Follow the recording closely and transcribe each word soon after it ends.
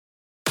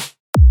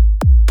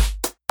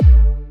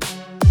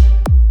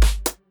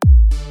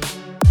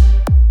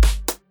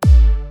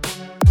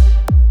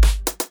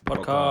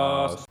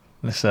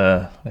Let's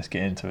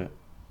get into it.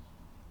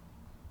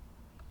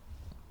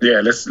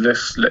 Yeah, let's do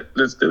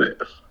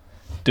it.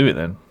 Do it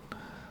then.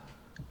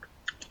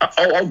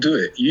 I'll do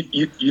it.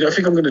 You don't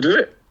think I'm going to do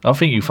it? I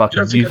think you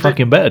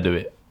fucking better do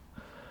it.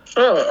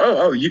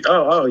 You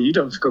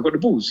don't think I got the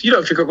balls? You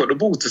don't think I got the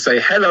balls to say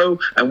hello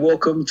and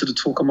welcome to the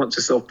Talk Amongst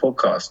Yourself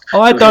podcast?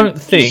 I don't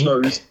think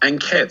Slows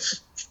and Kev.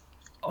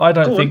 I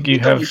don't think you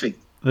have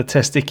the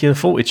testicular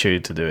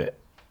fortitude to do it.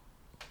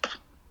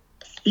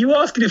 You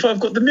asking if I've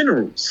got the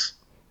minerals?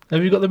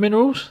 Have you got the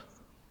minerals?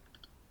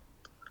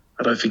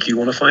 I don't think you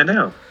want to find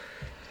out.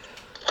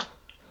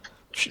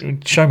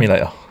 Show me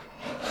later.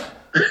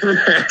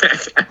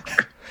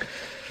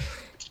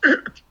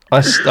 I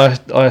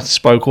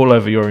spoke all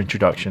over your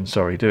introduction.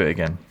 Sorry, do it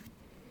again.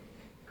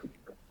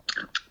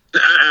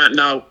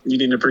 No, you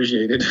didn't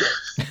appreciate it.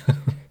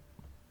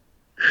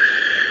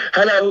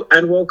 Hello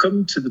and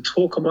welcome to the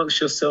Talk Amongst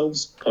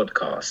Yourselves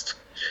podcast.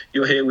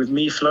 You're here with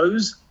me,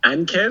 Flows,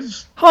 and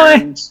Kev. Hi.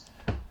 And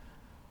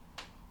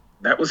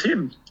that was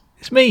him.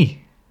 It's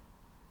me,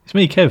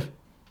 Kev.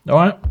 All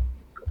right.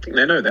 I think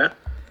they know that.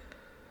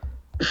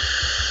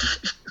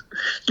 It's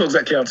not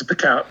exactly hard to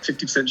pick out.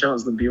 50%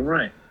 chance of them being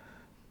right.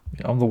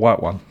 I'm the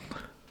white one.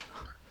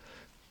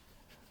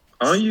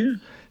 Are you?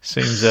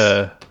 Seems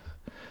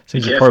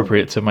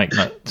appropriate to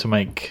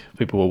make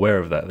people aware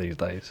of that these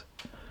days.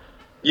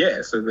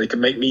 Yeah, so they can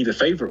make me the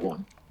favourite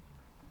one.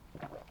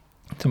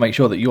 To make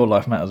sure that your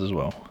life matters as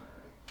well.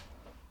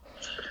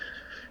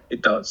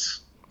 It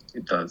does.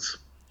 It does.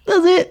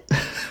 Does it?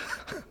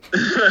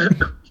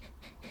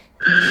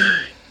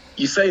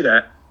 You say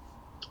that,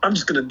 I'm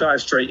just going to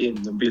dive straight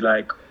in and be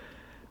like,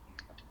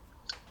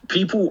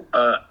 people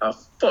are a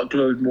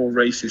fuckload more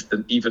racist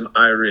than even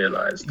I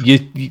realised. Yeah,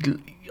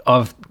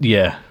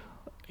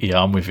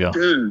 I'm with you.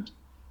 Dude,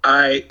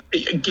 there's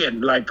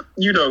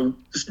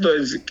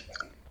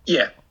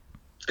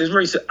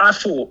racist. I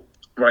thought,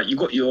 right, you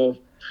got your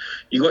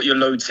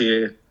low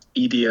tier,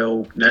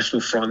 EDL,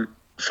 National Front,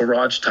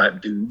 Farage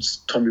type dudes,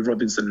 Tommy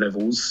Robinson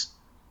levels.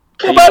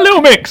 What about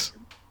Little Mix?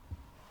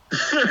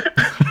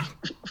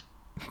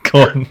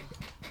 Go on.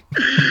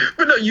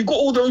 But no, you got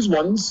all those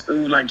ones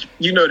who, like,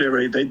 they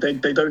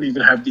don't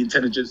even have the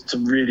intelligence to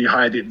really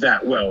hide it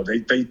that well. They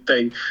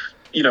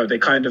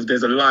kind of,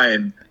 there's a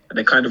line and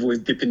they kind of always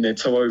dipping their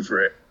toe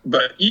over it.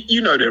 But they're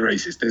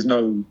racist. There's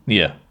no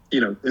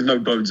there's no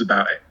bones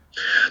about it.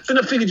 Then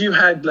I figured you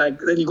had then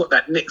you got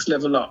that next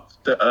level up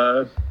that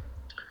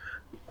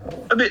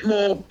a bit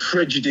more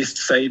prejudiced,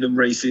 say, than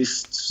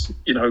racists.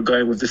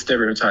 Going with the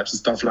stereotypes and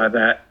stuff like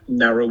that,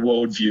 narrow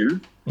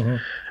worldview. Mm-hmm.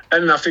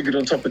 And I figured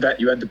on top of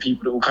that, you had the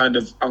people that were kind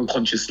of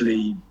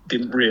unconsciously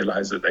didn't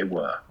realise that they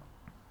were.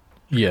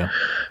 Yeah.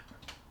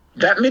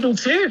 That middle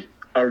tier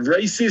are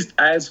racist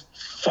as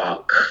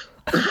fuck.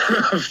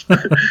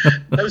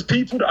 Those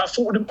people that I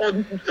thought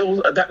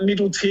that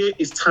middle tier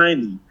is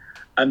tiny.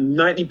 And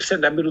 90%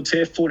 of that middle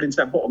tier fall into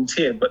that bottom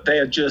tier, but they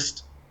are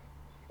just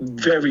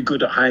very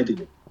good at hiding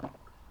it.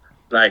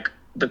 Like,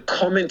 the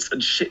comments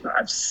and shit that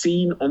I've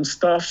seen on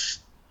stuff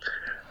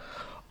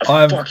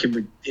are fucking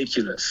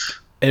ridiculous.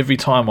 Every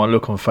time I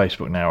look on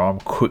Facebook now, I'm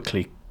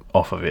quickly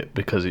off of it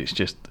because it's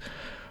just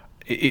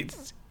it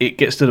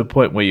gets to the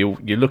point where you're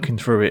looking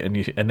through it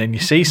and then you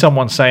see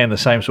someone saying the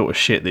same sort of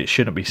shit that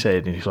shouldn't be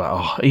said, and it's like,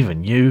 oh,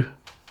 even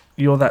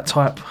you're that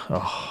type.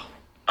 Oh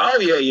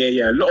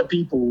yeah. A lot of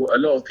people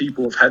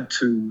have had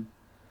to.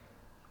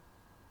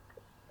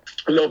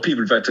 A lot of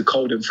people have had to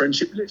call them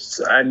friendship lists,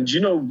 and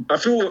I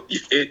feel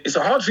it's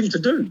a hard thing to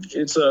do.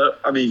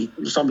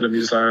 Some of them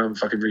is like, I don't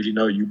fucking really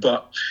know you,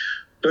 but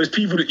those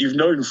people that you've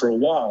known for a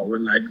while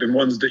and like the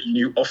ones that you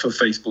knew off of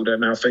Facebook that are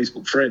now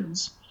Facebook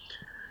friends,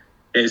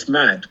 it's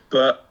mad.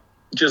 But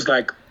just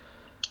like,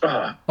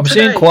 I'm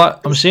seeing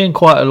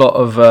quite a lot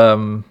of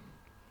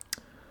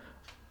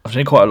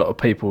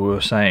people who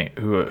are saying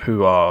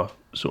who are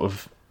sort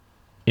of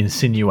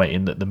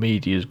insinuating that the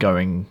media is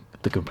going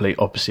the complete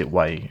opposite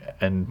way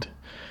and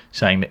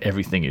saying that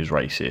everything is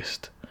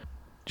racist.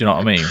 Do you know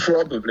what I mean?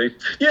 Probably,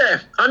 yeah.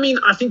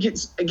 I think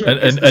it's again,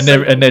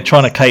 they're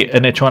trying to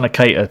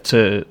cater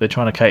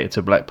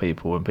to black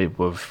people and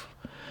people of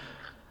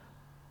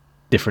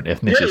different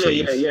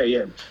ethnicities.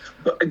 Yeah.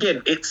 But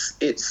again, it's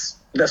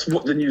that's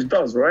what the news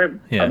does, right?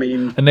 Yeah.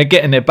 And they're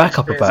getting their back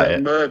up about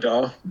it.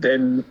 Murder,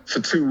 then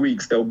for 2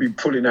 weeks they'll be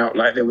pulling out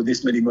like there were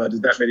this many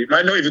murders, that many.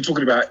 Like, not even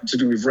talking about to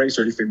do with race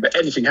or anything, but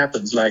anything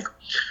happens, like.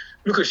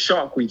 Look at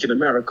Shark Week in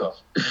America.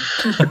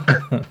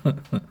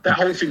 That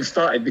whole thing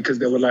started because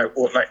there were like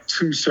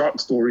 2 shark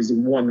stories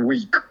in 1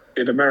 week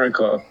in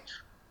America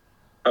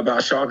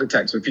about shark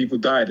attacks where people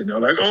died, and they're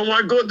like, "Oh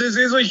my god, this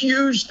is a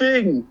huge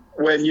thing."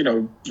 When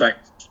like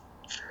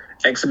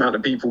X amount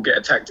of people get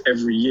attacked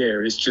every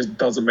year, it just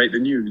doesn't make the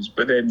news.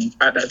 But then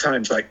at that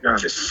time, it's like, nah,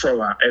 let's throw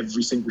out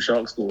every single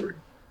shark story.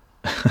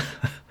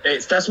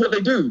 That's what they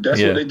do. That's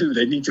what they do.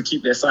 They need to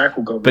keep their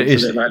cycle going. But so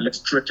they're like, let's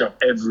dredge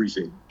up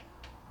everything.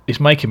 It's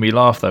making me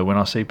laugh though when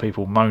I see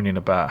people moaning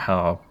about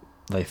how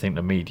they think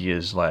the media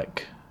is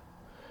like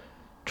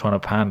trying to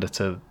pander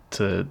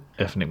to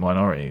ethnic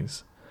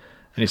minorities,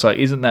 And it's like,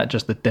 isn't that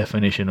just the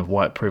definition of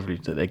white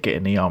privilege, that they're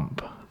getting the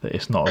ump? That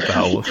it's not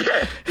about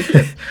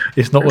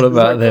it's not all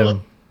about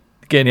them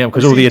getting the ump,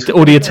 because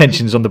all the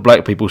attention's on the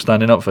black people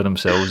standing up for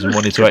themselves and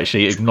wanting to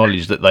actually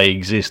acknowledge that they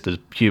exist as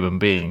human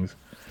beings,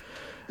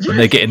 and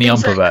they're getting the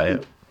ump about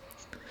it.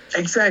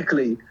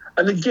 Exactly.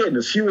 And again,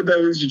 a few of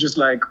those, you're just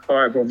like, all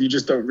right, bro, you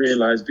just don't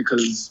realise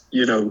because,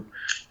 you know,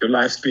 your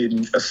life's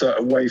been a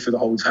certain way for the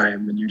whole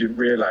time and you didn't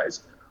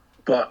realise.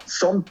 But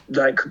some,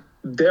 like,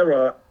 there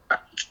are,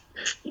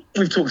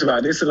 we've talked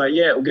about this, and like,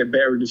 yeah, it'll get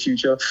better in the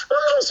future. I'm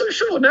not so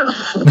sure now.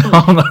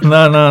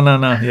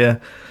 No, yeah.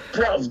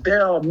 Bruv,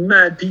 there are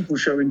mad people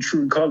showing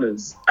true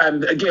colours.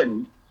 And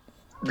again,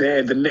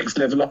 they're the next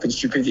level up in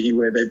stupidity,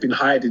 where they've been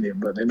hiding it,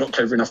 but they're not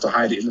clever enough to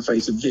hide it in the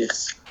face of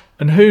this.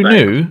 And who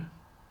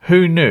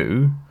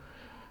knew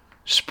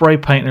spray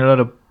painting a lot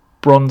of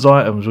bronze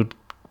items would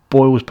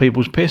boil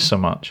people's piss so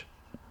much?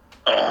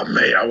 Oh,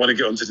 mate, I want to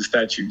get onto the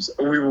statues.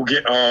 We will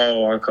get...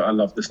 Oh, I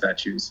love the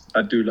statues.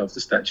 I do love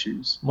the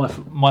statues.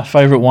 My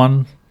favourite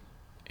one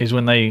is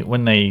when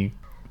they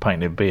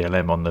painted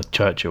BLM on the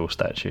Churchill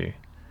statue.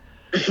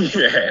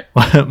 Yeah.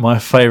 My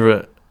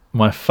favourite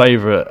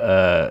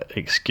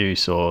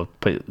excuse, or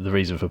the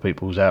reason for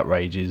people's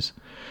outrage, is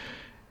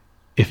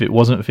if it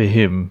wasn't for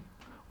him,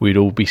 we'd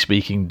all be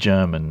speaking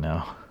German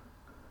now.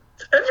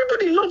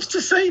 Everybody loves to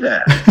say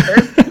that.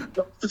 Everybody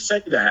loves to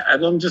say that.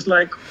 And I'm just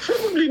like,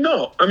 probably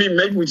not. I mean,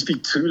 maybe we'd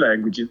speak two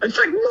languages. It's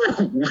like,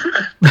 no.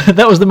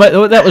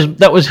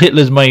 that was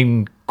Hitler's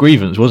main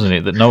grievance, wasn't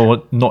it? That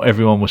not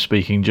everyone was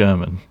speaking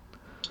German.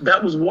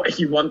 That was what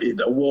he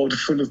wanted, a world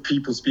full of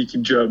people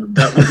speaking German.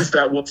 That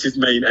was his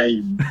main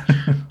aim.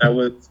 That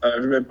was, I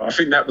remember, I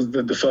think that was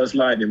the first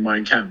line in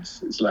Mein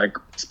Kampf. It's like,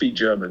 speak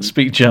German.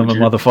 Speak German,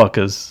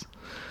 motherfuckers.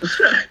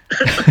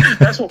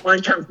 That's what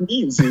Mein Kampf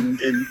means in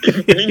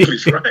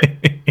English, right?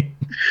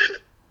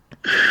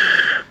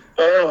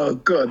 Oh,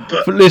 God.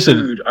 But listen,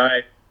 dude,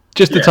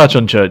 to touch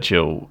on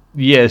Churchill,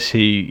 yes,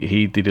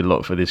 he did a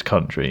lot for this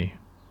country.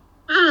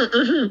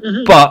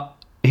 But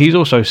he's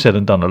also said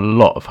and done a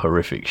lot of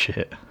horrific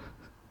shit.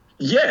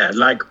 Yeah,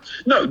 like,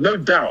 no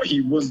doubt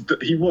he was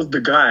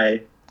the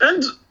guy.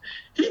 And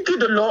he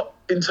did a lot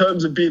in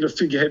terms of being a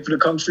figurehead for the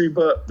country,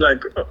 but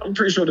like, I'm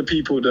pretty sure the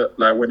people that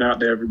like went out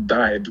there and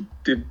died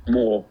did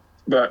more.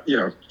 But, you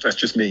know, that's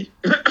just me.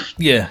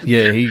 Yeah,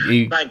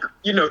 he like,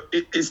 you know,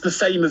 it's the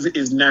same as it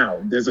is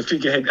now. There's a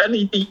figurehead, and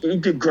he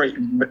did great,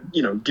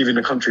 you know, giving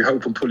the country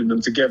hope and pulling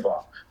them together.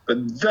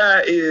 But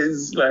that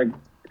is like,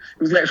 it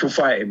was the actual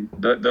fighting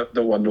that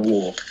won the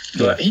war.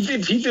 But he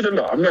did a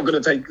lot. I'm not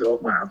going to take,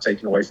 I'm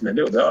taking away from it a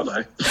little bit, aren't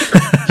I?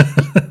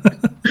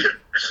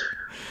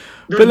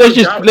 But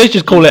let's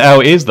just call it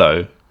how it is,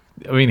 though.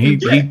 I mean,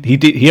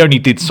 he only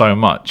did so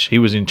much. He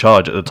was in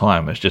charge at the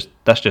time. That's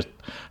just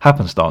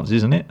happenstance,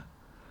 isn't it?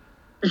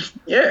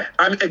 Yeah,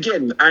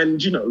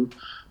 and you know,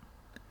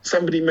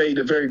 somebody made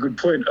a very good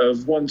point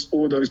of once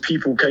all those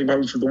people came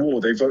home from the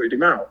war, they voted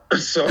him out.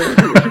 So,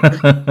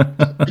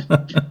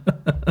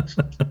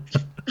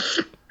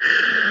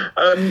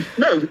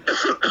 no,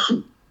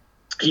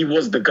 he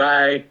was the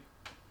guy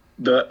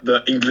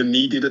that England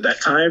needed at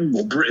that time,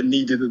 or Britain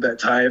needed at that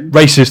time.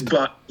 Racist.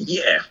 But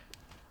yeah,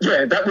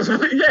 that was,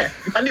 yeah.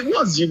 And it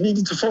was, you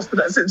needed to foster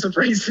that sense of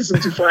racism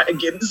to fight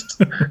against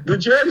the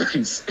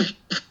Germans.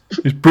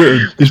 It's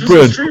Britain.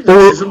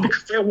 Racism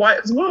because they're white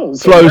as well.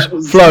 So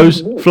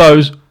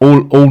flows.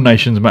 All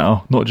nations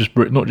matter, not just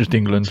Britain, not just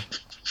England.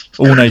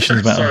 All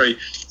nations matter.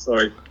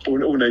 Sorry.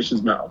 All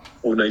nations matter.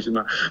 All nations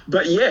matter.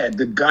 But yeah,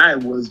 the guy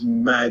was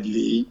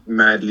madly,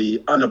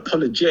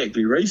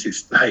 unapologetically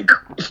racist. Like,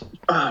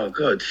 oh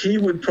god, he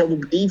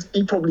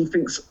probably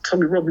thinks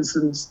Tommy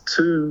Robinson's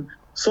too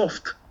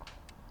soft.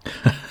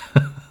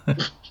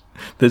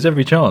 There's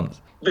every chance.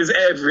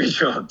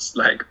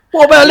 Like,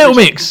 what about Little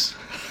Mix?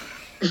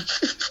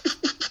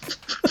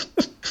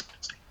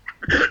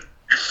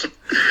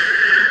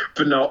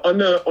 But no,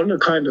 on a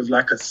kind of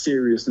like a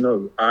serious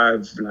note,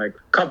 I've like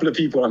a couple of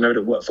people I know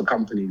that work for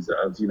companies that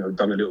have, you know,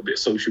 done a little bit of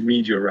social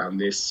media around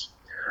this,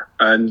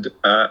 and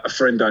a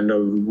friend I know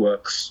who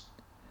works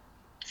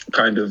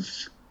kind of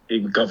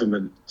in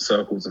government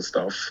circles and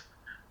stuff.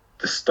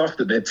 The stuff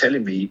that they're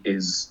telling me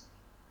is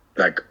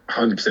like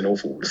 100%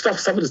 awful.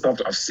 Some of the stuff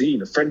that I've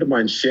seen, a friend of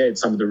mine shared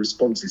some of the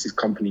responses his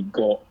company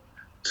got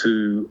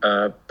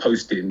to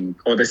posting,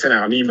 or they sent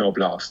out an email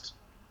blast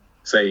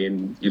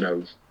saying, you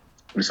know,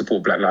 we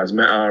support Black Lives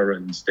Matter,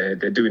 and they're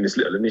doing this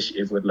little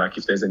initiative where, like,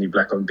 if there's any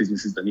black-owned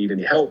businesses that need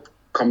any help,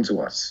 come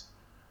to us.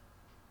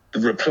 The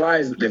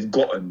replies that they've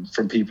gotten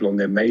from people on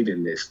their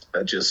mailing list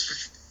are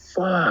just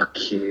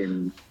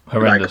fucking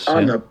horrendous, like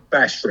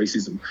unabashed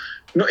racism.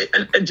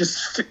 And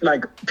just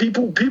like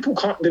people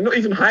can't. They're not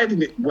even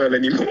hiding it well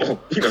anymore.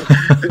 You know,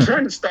 they're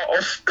trying to start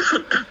off.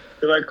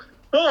 They're like,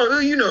 oh,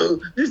 you know,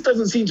 this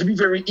doesn't seem to be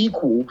very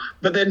equal.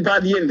 But then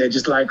by the end, they're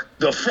just like,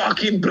 the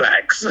fucking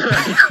blacks.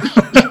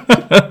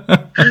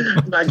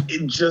 Like,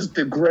 it just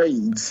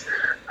degrades.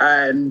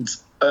 And,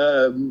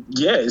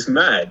 yeah, it's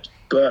mad.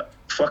 But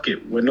fuck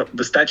it.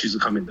 The statues are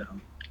coming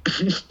down.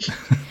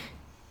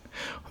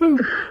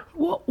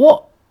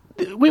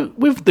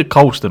 with the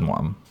Colston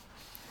one.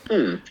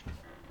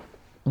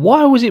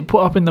 Why was it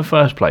put up in the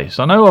first place?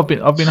 I know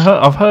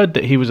I've heard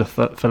that he was a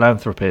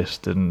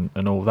philanthropist and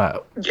all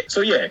that. Yeah,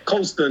 so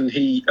Colston,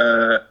 he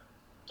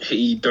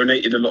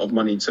donated a lot of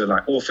money to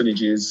like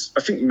orphanages.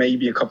 I think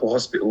maybe a couple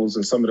hospitals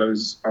and some of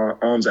those are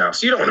alms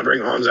house. You don't want to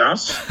bring alms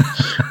house.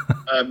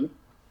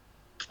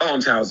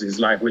 Alms houses,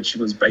 like, which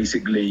was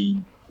basically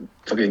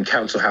fucking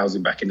council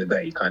housing back in the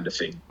day, kind of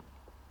thing.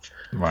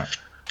 Right.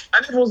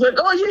 And everyone's like,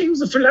 "Oh yeah, he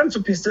was a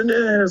philanthropist," and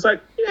I was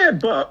like, "Yeah,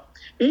 but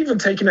even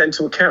taking that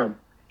into account,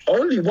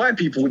 only white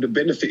people would have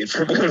benefited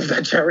from all of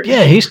that charity."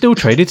 Yeah, he still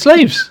traded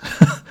slaves.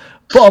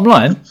 Bottom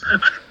line.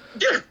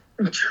 Yeah.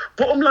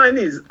 Bottom line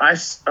is, I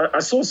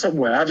saw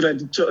somewhere, I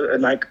haven't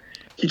had, like,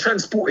 he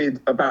transported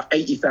about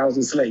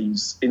 80,000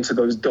 slaves into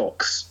those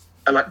docks,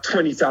 and like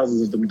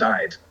 20,000 of them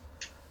died.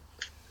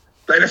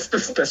 Like, that's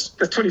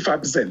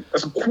 25%.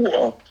 That's a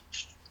quarter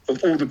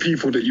of all the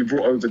people that you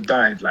brought over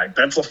died. Like,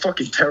 that's a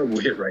fucking terrible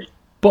hit rate.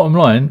 Bottom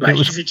line, like,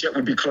 EasyJet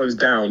would be closed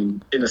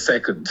down in a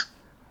second.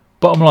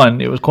 Bottom line,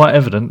 it was quite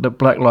evident that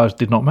Black lives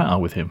did not matter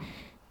with him.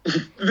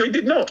 They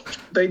did not.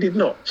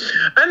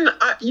 And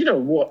you know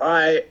what?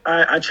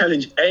 I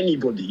challenge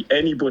anybody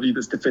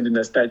that's defending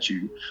that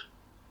statue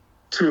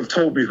to have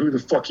told me who the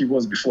fuck he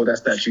was before that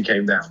statue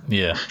came down.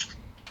 Yeah.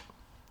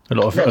 A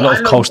lot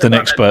of Colston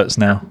experts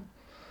now.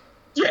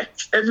 Yeah,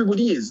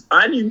 everybody is.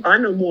 I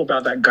know more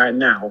about that guy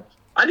now.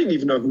 I didn't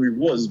even know who he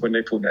was when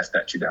they pulled that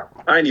statue down.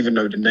 I didn't even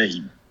know the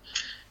name.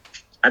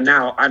 And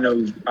now I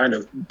know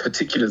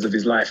particulars of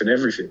his life and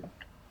everything.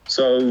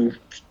 So,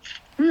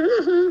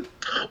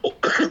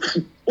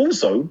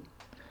 also,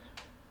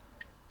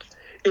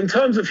 in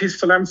terms of his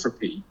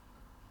philanthropy,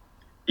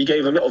 he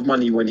gave a lot of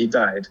money when he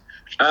died.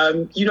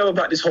 You know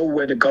about this whole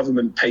where the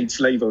government paid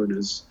slave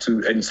owners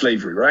to end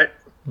slavery, right?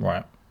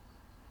 Right.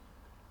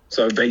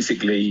 So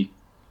basically,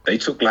 they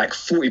took like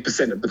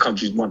 40% of the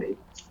country's money,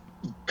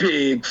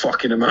 big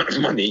fucking amount of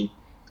money,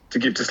 to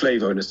give to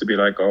slave owners to be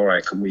like, all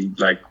right, we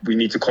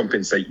need to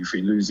compensate you for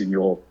losing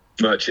your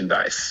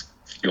merchandise,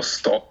 your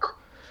stock.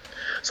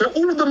 So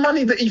all of the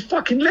money that he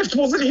fucking left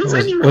wasn't his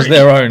anyway. Was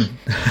their own.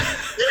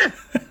 Yeah,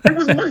 it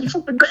was money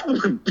from the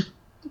government.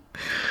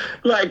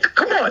 Like,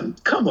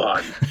 come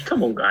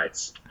on,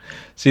 guys.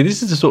 See,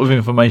 this is the sort of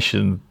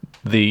information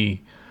the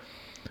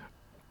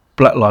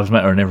Black Lives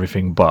Matter and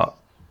everything, but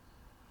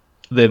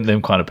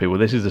them kind of people.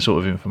 This is the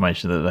sort of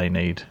information that they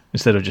need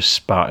instead of just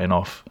spouting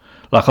off.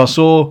 Like I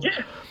saw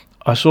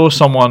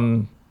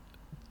someone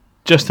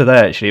just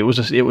today. Actually,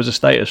 it was a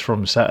status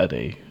from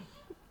Saturday,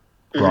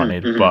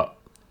 granted, but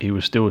he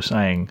was still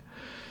saying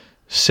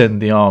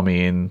send the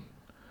army in.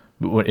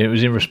 It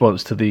was in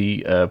response to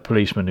the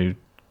policeman who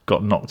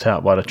got knocked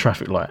out by the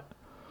traffic light.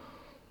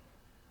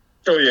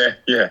 Oh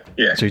yeah.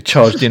 So he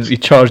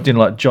charged in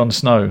like Jon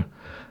Snow,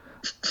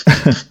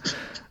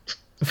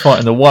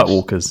 fighting the White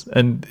Walkers,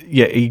 and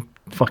yet he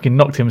fucking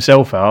knocked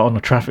himself out on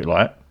a traffic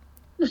light.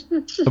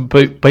 And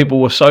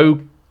people were so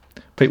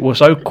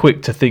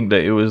quick to think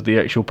that it was the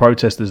actual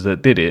protesters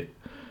that did it,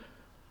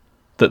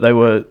 that they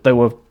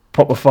were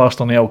proper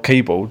fast on the old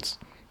keyboards,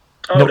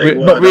 not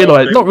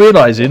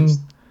realizing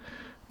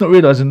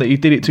that he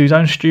did it to his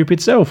own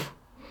stupid self.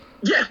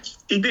 Yeah,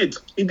 he did.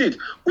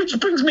 Which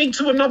brings me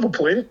to another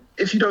point,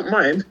 if you don't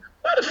mind.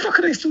 Why the fuck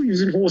are they still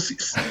using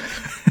horses?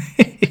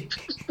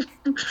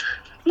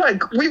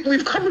 Like,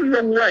 we've come a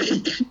long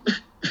way.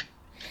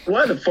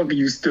 Why the fuck are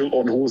you still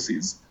on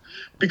horses?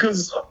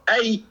 Because,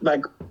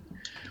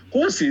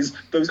 horses,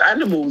 those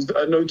animals that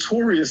are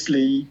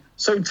notoriously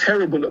so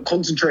terrible at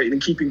concentrating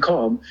and keeping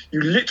calm,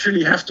 you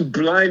literally have to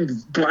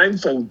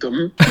blindfold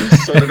them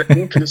so that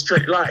they walk in a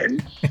straight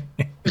line.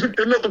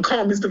 They're not the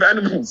calmest of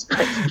animals.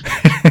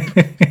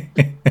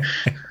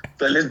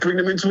 So let's bring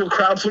them into a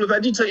crowd full of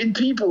agitated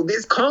people.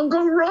 This can't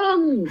go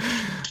wrong.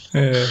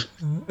 Yeah.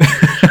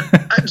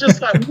 I'm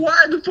just like,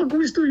 why the fuck are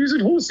we still using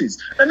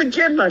horses? And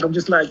again, like, I'm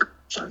just like,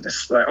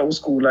 this like old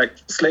school, like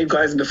slave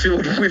guys in the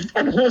field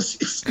on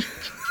horses.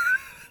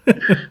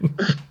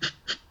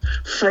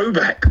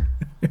 Throwback.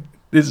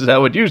 This is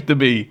how it used to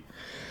be.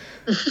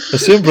 A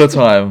simpler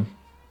time.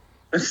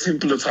 A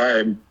simpler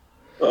time.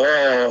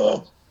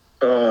 Oh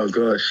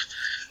gosh.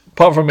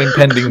 Apart from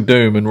impending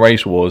doom and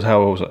race wars,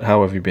 how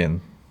have you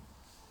been?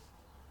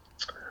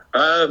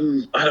 I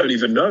don't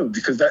even know,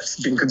 because that's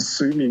been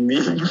consuming me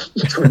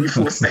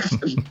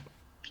 24/7.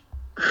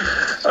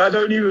 I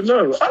don't even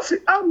know. I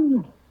think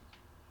I'm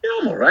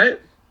all right.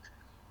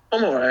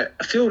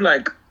 I feel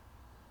like,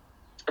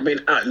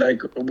 we've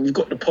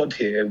got the pod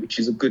here, which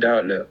is a good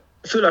outlet.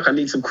 I feel like I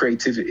need some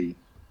creativity,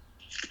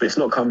 but it's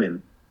not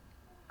coming.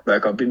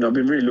 Like, I've been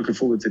really looking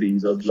forward to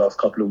these over the last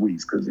couple of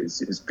weeks, because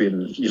it's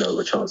been,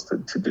 a chance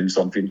to do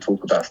something,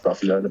 talk about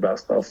stuff, learn about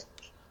stuff.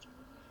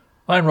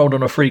 I enrolled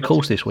on a free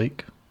course this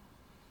week.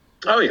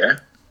 Oh yeah,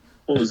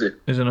 what was it?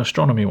 There's an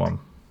astronomy one.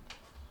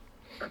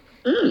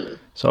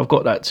 So I've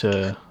got that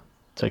to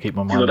keep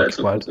my mind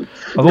occupied.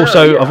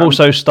 I've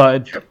also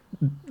started.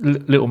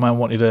 Little man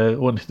wanted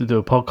to do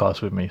a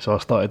podcast with me, so I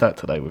started that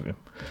today with him.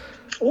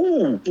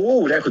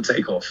 Oh, that could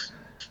take off.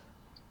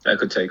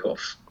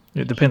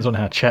 It depends on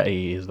how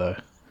chatty he is, though.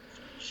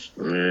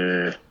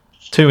 Yeah.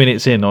 2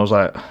 minutes in, I was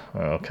like, oh,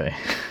 okay.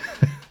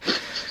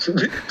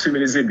 2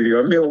 minutes in, did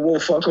you go,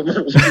 Millwall, fuck 'em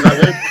all?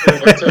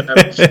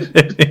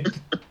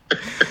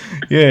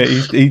 Yeah,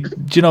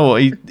 do you know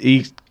what?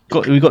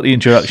 We got the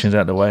introductions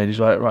out of the way, and he's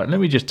like, right, let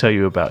me just tell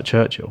you about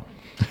Churchill.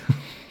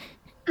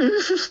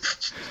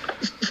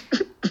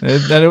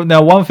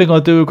 Now, one thing I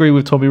do agree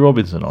with Tommy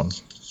Robinson on.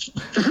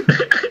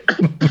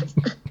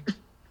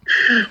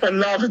 I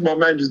laugh if my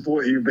man just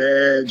bought you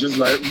bare, just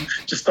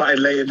started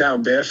laying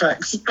down bare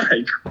facts.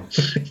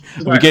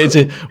 We get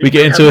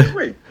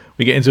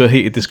into a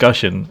heated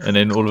discussion, and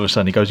then all of a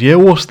sudden he goes, "Yeah,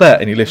 what's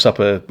that?" And he lifts up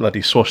a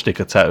bloody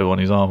swastika tattoo on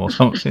his arm or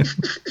something.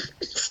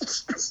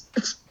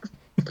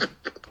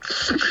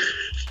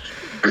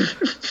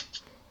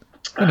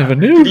 I never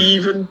knew.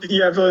 Did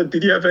you have a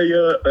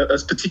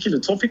particular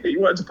topic that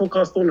you wanted to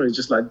podcast on, or it's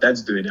just like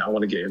Dad's doing it, I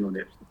want to get in on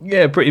it?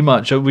 Yeah, pretty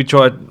much. I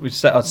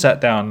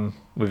sat down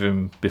with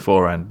him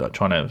beforehand, like,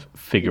 trying to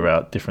figure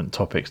out different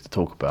topics to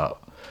talk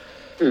about.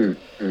 And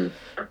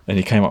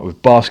he came up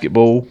with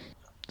basketball,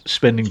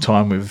 spending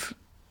time with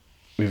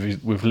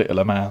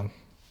littler man.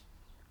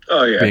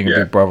 Oh yeah, being a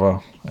big brother.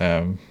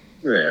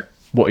 Yeah.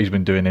 What he's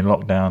been doing in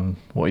lockdown,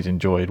 what he's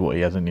enjoyed, what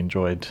he hasn't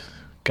enjoyed,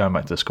 going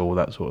back to school,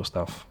 that sort of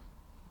stuff.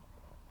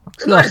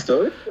 It's nice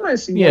though. It's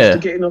nice. He wants to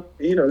get in on,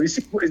 he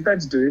sees what his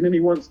dad's doing, and he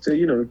wants to,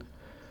 to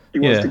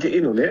get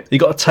in on it. He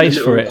got a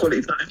taste for it.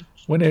 Quality time.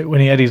 When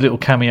he had his little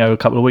cameo a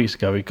couple of weeks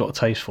ago, he got a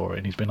taste for it,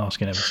 and he's been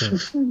asking ever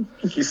since.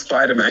 His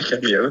Spider-Man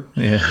cameo.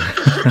 Yeah.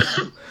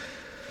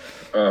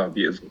 Oh,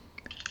 beautiful.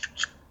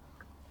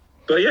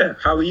 But yeah,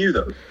 how are you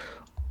though?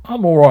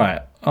 I'm all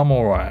right.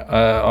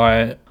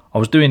 I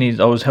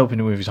was helping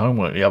him with his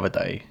homework the other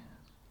day.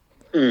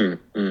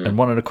 And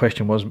one of the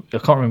questions was, I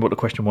can't remember what the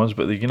question was,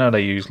 but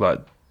they use like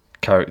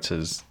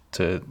characters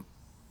to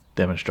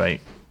demonstrate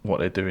what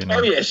they're doing.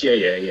 Oh yes,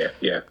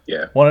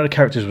 yeah. One of the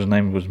characters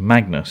named was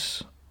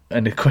Magnus,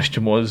 and the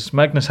question was,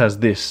 Magnus has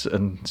this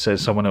and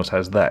says someone else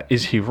has that.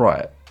 Is he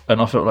right?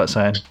 And I felt like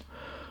saying,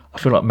 I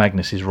feel like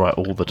Magnus is right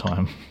all the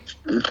time.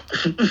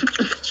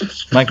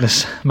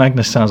 Magnus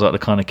sounds like the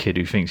kind of kid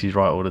who thinks he's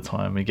right all the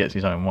time. He gets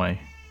his own way.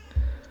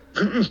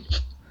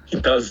 He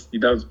does.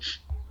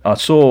 I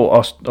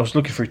was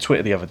looking through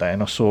Twitter the other day,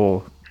 and I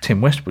saw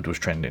Tim Westwood was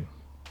trending.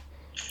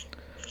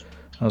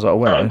 I was like,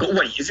 well.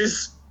 Wait, is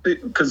this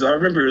because I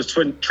remember it was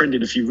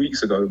trending a few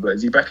weeks ago? But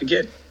is he back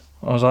again?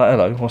 I was like,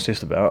 hello, what's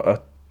this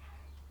about?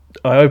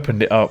 I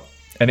opened it up,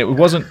 and it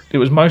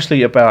was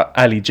mostly about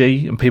Ali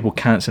G and people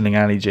cancelling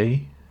Ali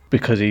G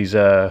because he's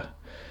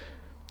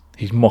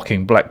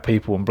mocking black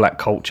people and black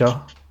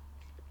culture.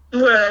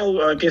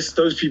 Well, I guess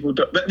those people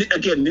don't. But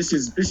again, this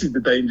is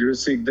the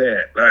dangerous thing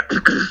there. Well,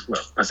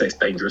 I say it's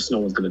dangerous. No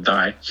one's going to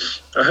die.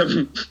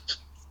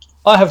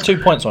 I have 2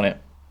 points on it.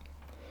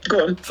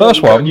 Go on.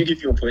 First one, you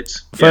give your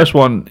points. First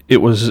one,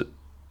 it was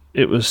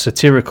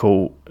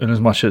satirical in as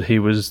much as he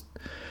was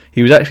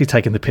actually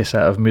taking the piss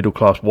out of middle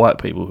class white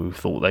people who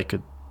thought they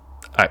could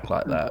act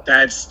like that.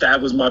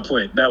 That was my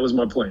point.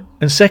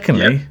 And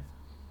secondly,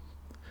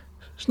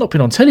 it's not been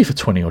on telly for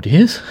 20 odd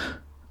years.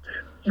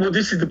 Well,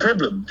 this is the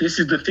problem. This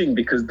is the thing,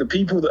 because the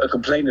people that are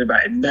complaining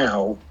about it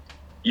now,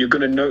 you're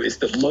going to notice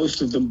that most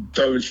of them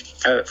don't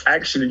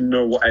actually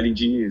know what Ali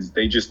G is.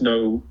 They just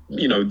know,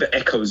 the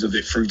echoes of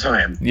it through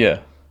time.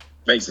 Yeah.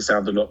 Makes it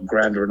sound a lot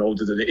grander and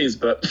older than it is,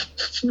 but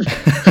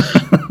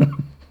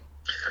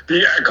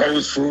the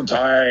echoes through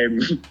time.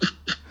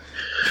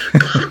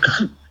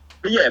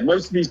 But yeah,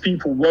 most of these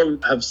people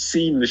won't have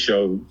seen the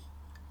show,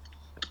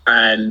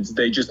 and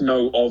they just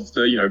know of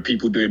the,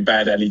 people doing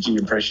bad Ali G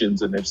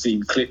impressions, and they've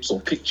seen clips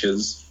or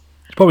pictures.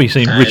 It's probably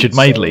seen Richard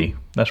Madeley.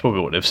 That's probably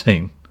what they've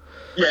seen.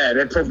 Yeah,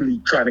 they're probably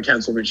trying to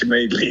cancel Richard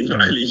Madeley,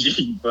 not Ali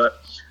G. But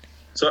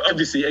so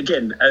obviously,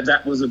 again,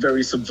 that was a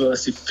very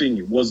subversive thing.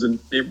 It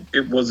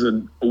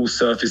wasn't all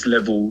surface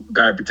level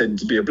guy pretending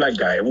to be a black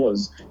guy. It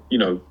was,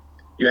 you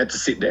had to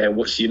sit there and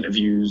watch the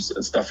interviews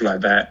and stuff like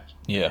that.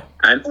 Yeah.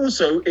 And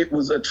also, it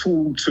was a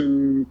tool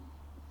to,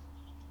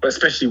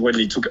 especially when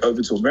he took it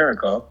over to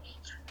America,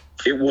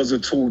 it was a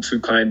tool to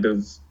kind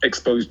of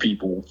expose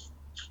people.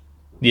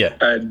 Yeah.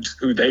 And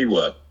who they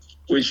were,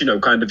 which,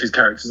 kind of his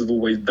characters have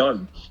always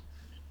done.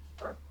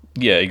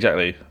 Yeah,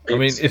 exactly. I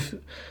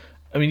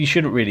mean, you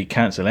shouldn't really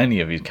cancel any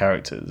of his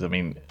characters. I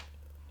mean,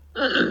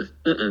 I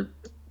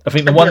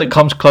think the one that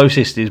comes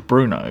closest is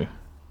Bruno.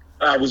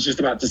 I was just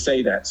about to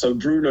say that. So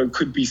Bruno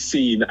could be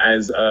seen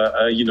as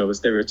a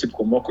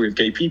stereotypical mockery of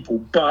gay people,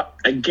 but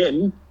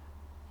again,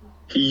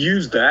 he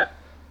used that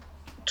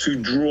to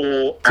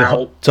draw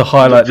out to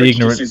highlight the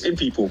ignorance in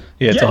people.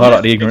 Yeah, to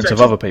highlight the ignorance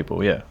of other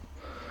people. Yeah,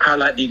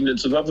 highlight the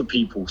ignorance of other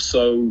people.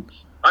 So,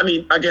 I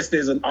mean, I guess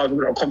there's an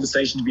argument or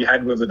conversation to be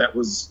had whether that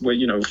was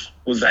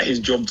was that his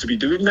job to be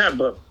doing that,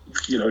 but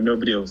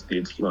nobody else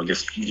did. Well, I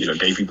guess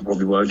gay people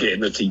probably were getting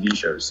the TV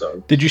show.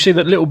 So, did you see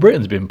that Little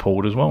Britain's been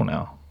pulled as well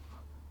now?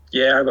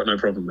 Yeah, I've got no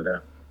problem with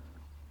that.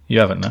 You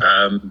haven't,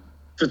 no?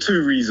 For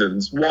two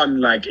reasons. One,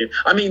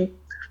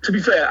 to be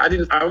fair, I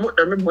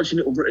remember watching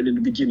Little Britain in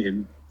the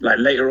beginning. Like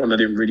later on, I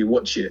didn't really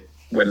watch it.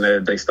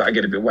 when they start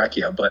getting a bit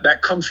wackier. But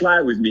that Come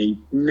Fly With Me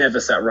never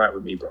sat right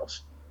with me, bro.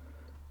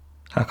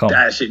 How come?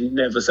 That shit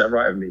never sat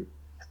right with me.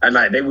 And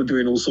like they were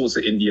doing all sorts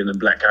of Indian and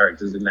black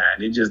characters in that,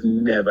 and it just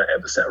never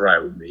ever sat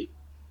right with me.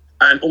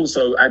 And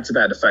also add to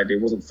that the fact that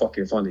it wasn't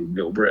fucking funny.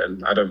 Little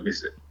Britain, I don't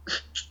miss it.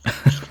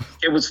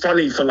 It was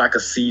funny for like a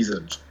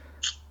season,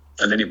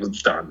 and then it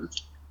was done.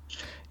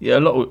 Yeah, a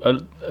lot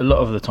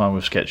of the time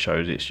with sketch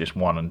shows, it's just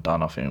one and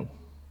done, I feel.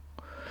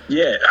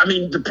 Yeah, I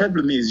mean, the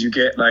problem is you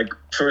get, like,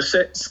 for a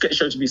sketch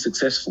show to be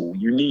successful,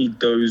 you need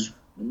those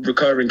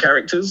recurring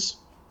characters.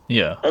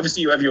 Yeah.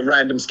 Obviously, you have your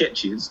random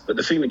sketches, but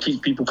the thing that keeps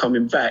people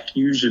coming back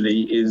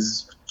usually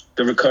is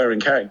the recurring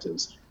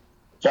characters.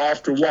 But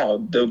after a while,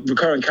 the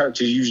recurring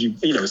characters usually,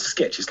 you know, it's a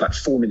sketch, it's like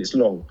 4 minutes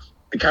long.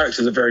 The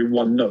characters are very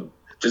one note.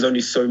 There's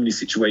only so many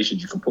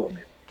situations you can put them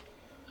in.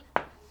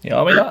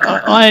 Yeah, I mean,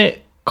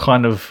 I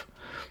kind of,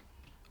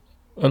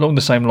 along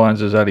the same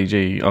lines as Ali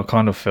G, I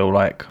kind of feel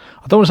like,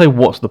 I don't want to say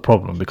what's the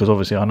problem, because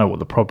obviously I know what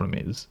the problem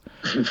is.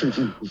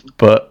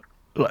 But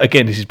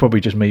again, this is probably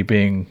just me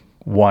being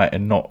white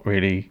and not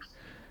really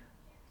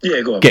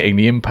getting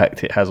the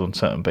impact it has on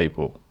certain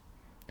people.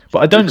 But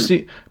I don't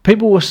see,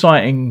 people were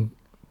citing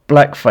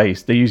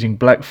blackface, they're using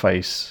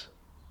blackface,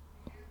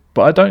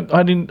 but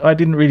I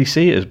didn't really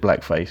see it as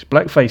blackface.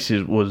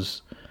 Blackface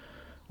was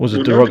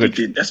a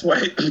derogatory. That's why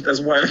I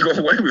got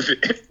away with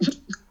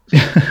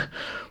it.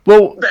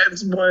 Well,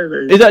 that's why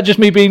is that just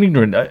me being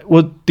ignorant?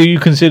 Well, do you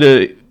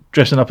consider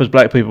dressing up as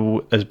black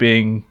people as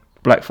being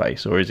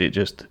blackface, or is it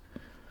just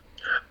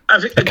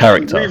I think, a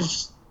character?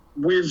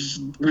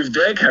 With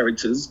their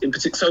characters in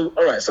particular. So,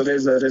 all right. So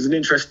there's an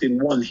interesting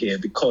one here,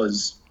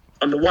 because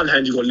on the one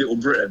hand you got Little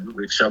Britain,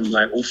 which I'm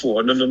like all for,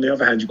 and then on the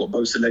other hand you got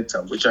Bo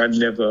Selecta, which I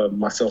never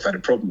myself had a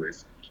problem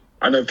with.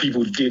 I know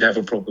people did have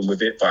a problem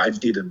with it, but I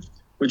didn't,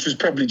 which was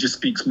probably just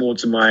speaks more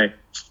to my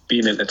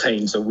being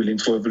entertained, so willing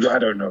to overlook. I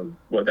don't know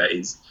what that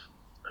is.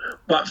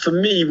 But for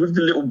me, with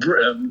the Little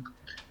Britain,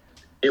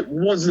 it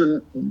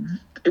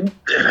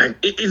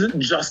isn't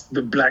just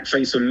the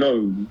blackface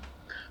alone,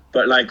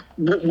 but like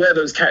where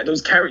those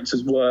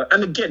characters were.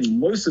 And again,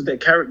 most of their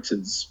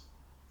characters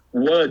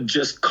were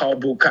just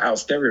cardboard cutout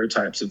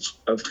stereotypes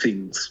of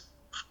things.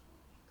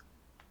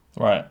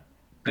 Right.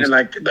 And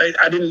like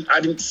I didn't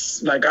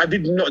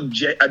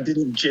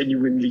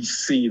genuinely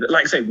see that.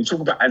 Like I say, we talk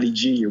about Ali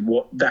G and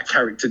what that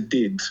character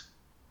did,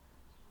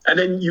 and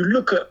then you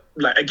look at,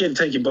 like, again,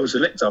 taking Bo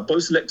Selecta. Bo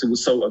Selecta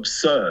was so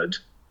absurd,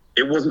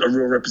 it wasn't a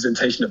real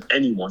representation of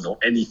anyone or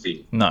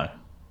anything. No.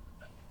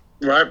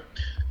 Right.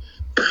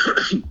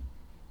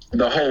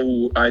 The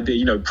whole idea,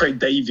 you know, Craig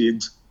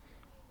David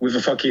with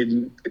a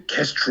fucking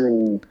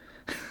kestrel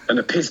and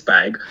a piss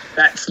bag.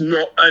 That's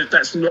not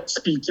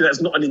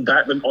an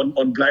indictment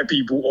on black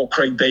people or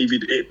Craig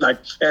David. It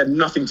had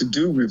nothing to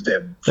do with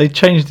them. They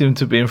changed him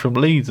to being from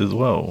Leeds as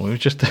well. It was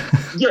just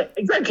yeah,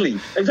 exactly.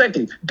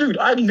 Dude,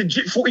 I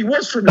legit thought he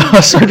was from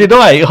Leeds. So did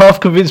I.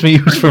 Half convinced me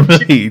he was from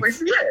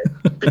Leeds.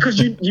 Yeah, because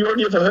you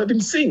only ever heard him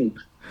sing.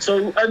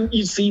 So, and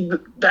you see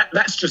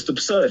that's just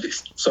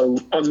absurdist. So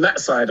on that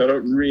side, I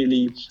don't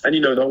really, and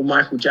you know, the whole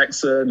Michael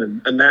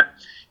Jackson and that,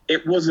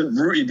 it wasn't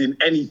rooted in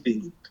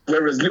anything.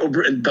 Whereas Little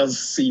Britain does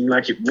seem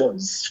like it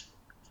was.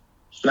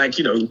 Like,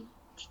 you know,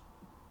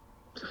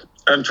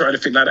 I'm trying to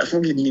think, like, that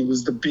fucking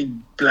was the big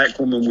black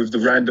woman with the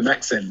random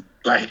accent.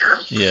 Like,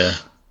 yeah.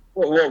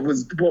 What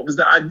was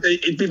that?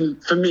 It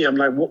didn't, for me, I'm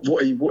like,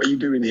 what are you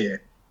doing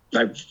here?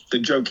 Like, the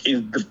joke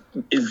is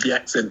the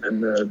accent,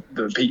 and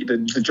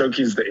the joke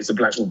is that it's a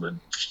black woman.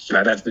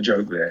 Like, that's the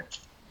joke there.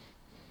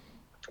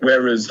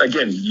 Whereas,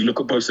 again, you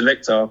look at Bo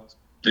Selecta,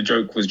 the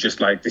joke was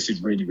just like, this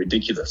is really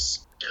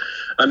ridiculous.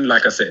 And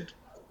like I said,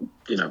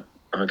 you know,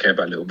 I don't care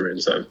about Little Britain,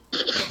 so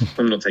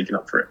I'm not taking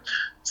up for it.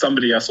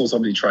 I saw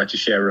somebody try to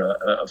share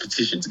a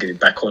petition to get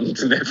it back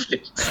onto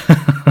Netflix.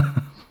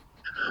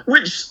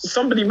 Which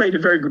somebody made a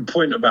very good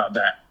point about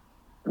that.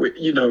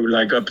 You know,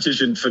 like a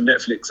petition for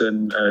Netflix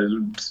and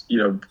you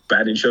know,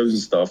 banning shows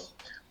and stuff.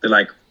 They're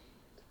like,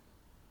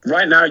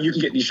 right now you can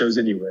get these shows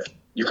anywhere.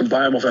 You can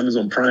buy them off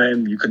Amazon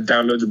Prime. You can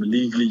download them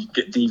illegally. You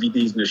get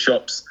DVDs in the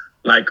shops.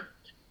 Like,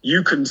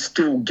 you can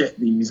still get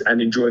these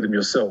and enjoy them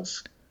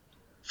yourself.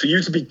 For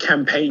you to be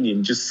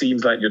campaigning just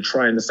seems like you're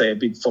trying to say a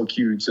big fuck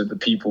you to the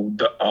people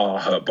that are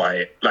hurt by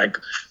it. Like,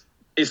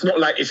 it's not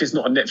like if it's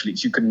not on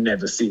Netflix, you can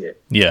never see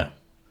it. Yeah,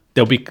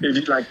 there'll be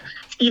like,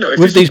 you know,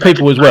 with these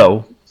people as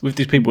well. With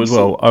these people as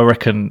well, I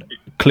reckon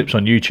clips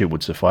on YouTube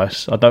would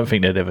suffice. I don't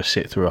think they'd ever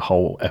sit through a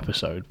whole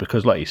episode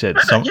because, like you said,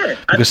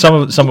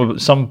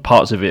 some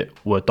parts of it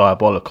were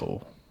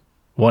diabolical.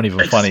 weren't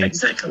even funny.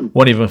 Exactly.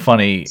 Weren't even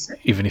funny,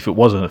 even if it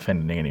wasn't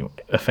offending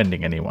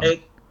anyone.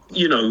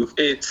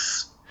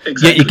 It's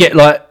exactly.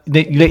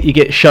 Yet you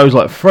get shows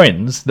like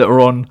Friends that are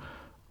on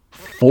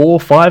 4 or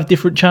 5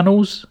 different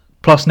channels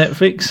plus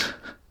Netflix.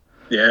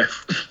 Yeah.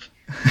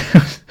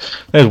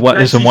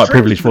 There's some white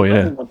privilege for you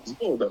there.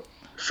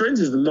 Friends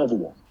is the novel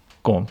one.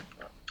 Go on.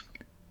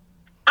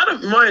 I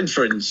don't mind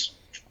Friends.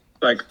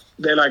 Like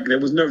they're like there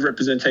was no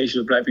representation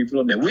of black people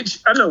on there, which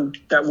I know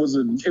that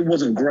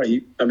wasn't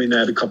great. I mean, they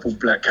had a couple of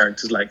black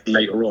characters like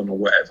later on or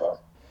whatever,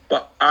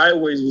 but I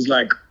always was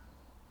like,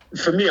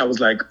 for me, I was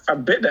like, I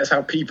bet that's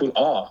how people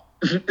are.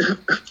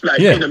 Like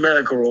in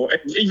America or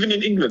even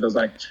in England, I was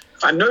like,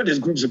 I know there's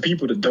groups of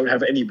people that don't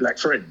have any black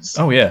friends.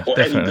 Oh yeah, or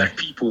definitely. any black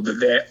people that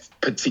they're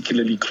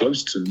particularly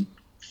close to.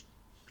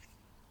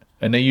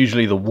 And they're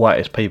usually the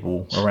whitest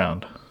people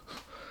around.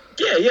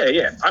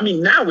 Yeah. I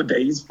mean,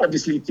 nowadays,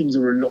 obviously, things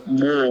are a lot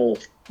more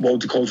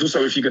multicultural.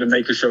 So if you're going to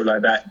make a show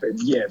like that, then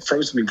yeah,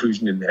 throw some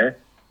inclusion in there.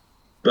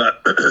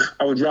 But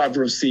I would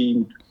rather have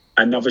seen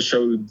another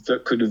show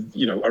that could have,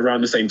 around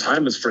the same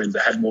time as Friends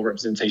that had more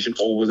representation,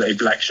 or was a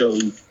black show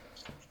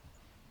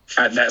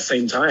at that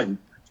same time.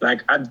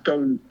 Like, I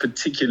don't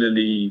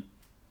particularly...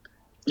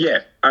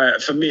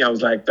 for me, I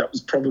was like, that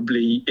was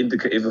probably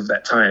indicative of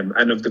that time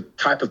and of the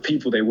type of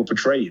people they were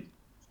portraying.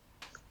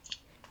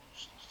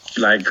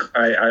 Like,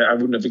 I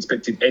wouldn't have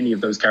expected any of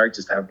those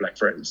characters to have black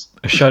friends.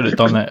 A show that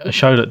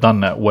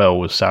done that well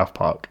was South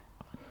Park.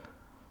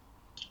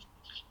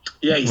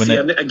 Yeah, when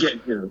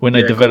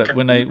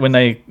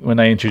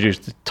they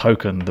introduced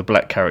Token, the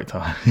black character,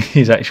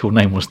 his actual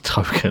name was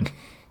Token.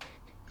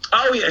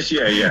 Oh yes,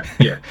 yeah.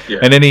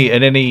 And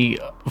any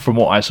from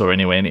what I saw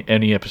anyway,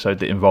 any episode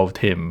that involved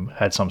him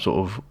had some sort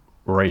of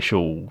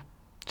racial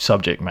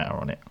subject matter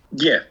on it.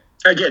 Yeah.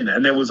 Again,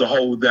 and there was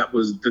that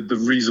was the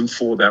reason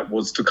for that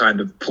was to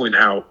kind of point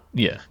out,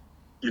 it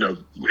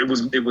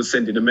was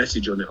sending a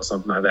message on it or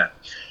something like that.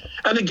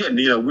 And again,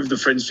 with the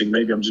Friends thing,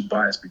 maybe I'm just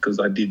biased because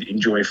I did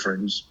enjoy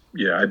Friends.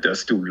 Yeah, I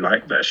still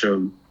like that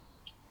show.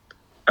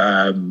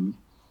 I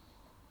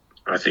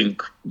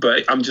think,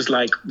 but I'm just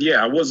like,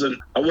 I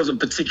wasn't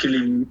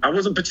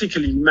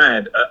particularly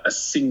mad at a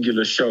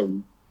singular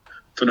show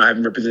for not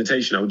having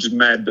representation. I was just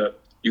mad that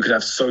you could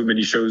have so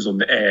many shows on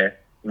the air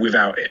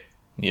without it.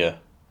 Yeah.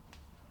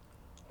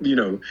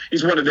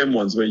 It's one of them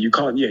ones where you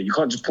can't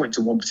just point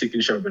to one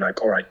particular show and be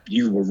like, all right,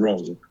 you were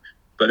wrong.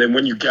 But then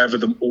when you gather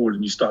them all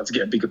and you start to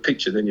get a bigger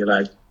picture, then you're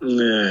like,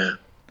 nah,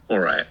 all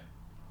right.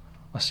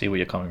 I see where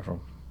you're coming from.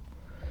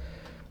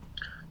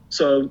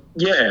 So,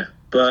 yeah.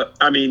 But,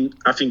 I mean,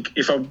 I think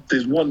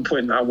there's one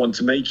point that I want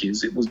to make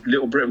is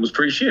Little Britain was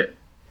pretty shit.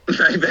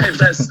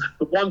 That's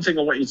the one thing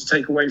I want you to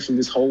take away from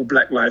this whole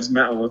Black Lives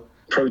Matter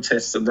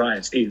protests and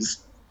riots is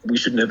we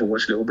should never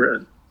watch Little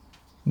Britain.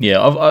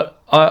 Yeah,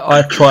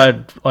 I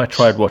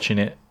tried watching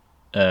it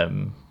a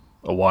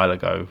while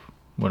ago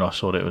when I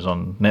saw that it was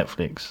on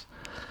Netflix,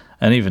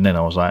 and even then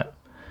I was like,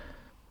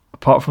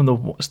 apart from the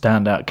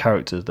standout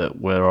characters that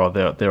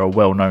there are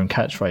well-known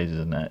catchphrases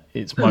in that,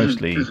 it's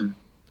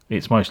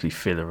mostly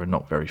filler and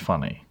not very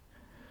funny.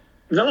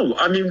 No,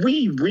 I mean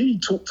we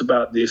talked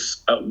about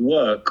this at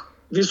work.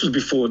 This was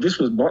before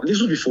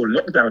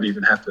lockdown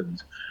even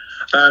happened.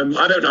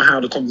 I don't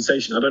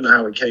know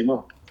how it came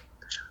up,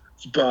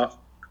 but.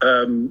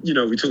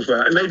 We talked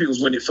about it, and maybe it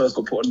was when it first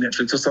got put on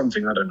Netflix or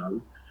something, I don't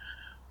know.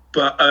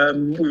 But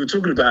we were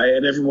talking about it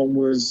and everyone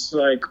was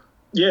like,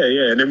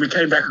 yeah. And then we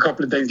came back a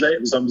couple of days later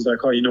and someone was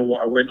like, oh, you know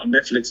what? I went on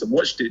Netflix and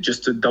watched it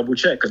just to double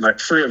check. And like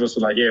 3 of us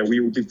were like, yeah, we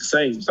all did the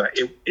same. It's like,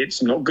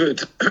 it's not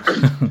good.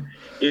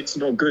 It's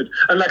not good.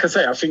 And like I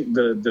say, I think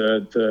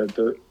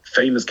the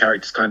famous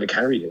characters kind of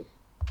carry it.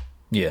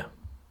 Yeah.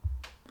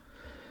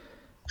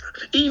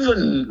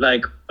 Even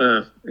like,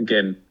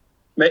 again,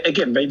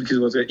 maybe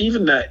because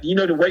even that,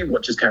 the Weight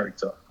Watchers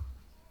character.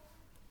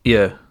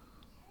 Yeah.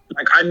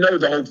 Like, I know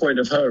the whole point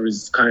of her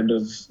is kind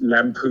of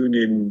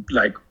lampooning,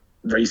 like,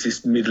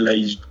 racist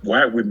middle-aged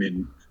white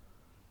women.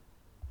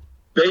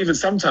 But even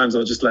sometimes I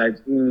was just like,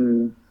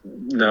 no,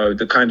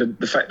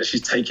 the fact that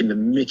she's taking the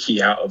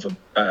mickey out of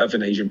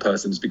an Asian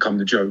person has become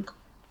the joke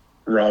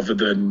rather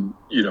than,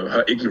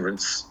 her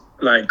ignorance.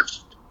 Like,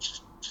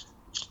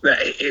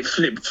 it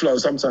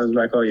flip-flows. Sometimes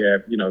like, oh yeah,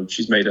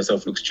 she's made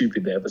herself look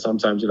stupid there. But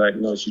sometimes you're like,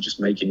 no, she's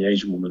just making the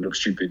Asian woman look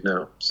stupid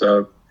now.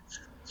 So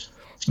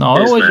no,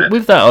 I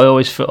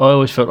always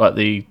felt like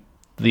the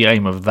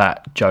aim of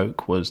that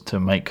joke was to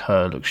make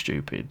her look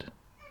stupid.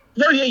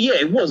 No, yeah,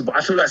 it was. But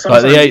I feel like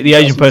sometimes the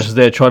Asian person's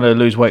there trying to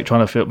lose weight,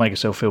 trying to make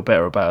herself feel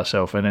better about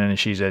herself, and then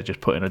she's there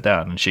just putting her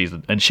down, and she's the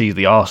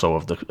arsehole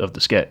of the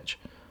sketch.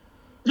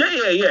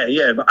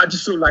 Yeah. But I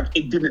just feel like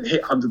it didn't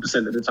hit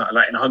 100% of the time,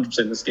 like in 100%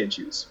 of the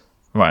sketches.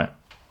 Right.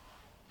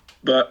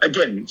 But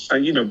again,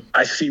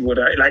 I see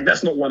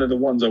that's not one of the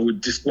ones I would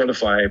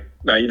disqualify.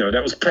 Like,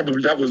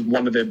 that was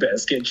one of their better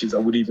sketches, I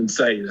would even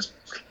say.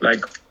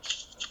 Like,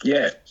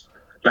 yeah.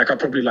 Like, I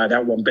probably like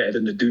that one better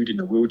than the dude in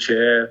the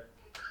wheelchair.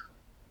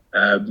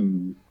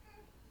 And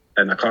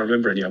I can't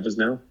remember any others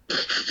now.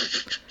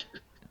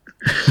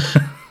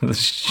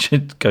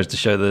 It goes to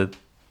show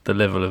the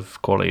level of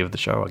quality of the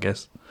show, I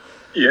guess.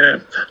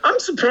 Yeah. I'm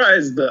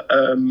surprised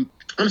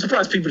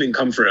people didn't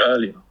come for it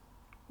earlier.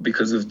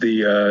 Because of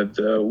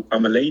the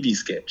I'm a Lady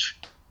sketch.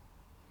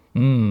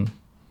 I'm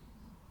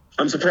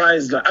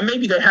surprised, and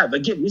maybe they have.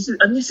 Again, this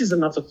is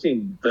another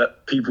thing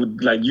that people,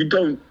 like, you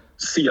don't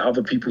see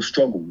other people's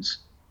struggles.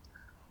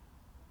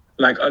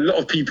 Like, a lot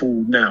of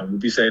people now will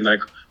be saying,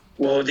 like,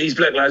 well, these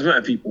Black Lives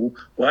Matter people,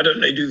 why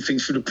don't they do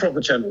things through the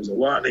proper channels? Or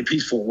why aren't they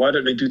peaceful? Why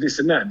don't they do this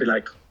and that? Be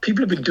like,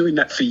 people have been doing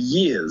that for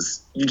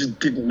years. You just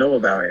didn't know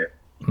about it.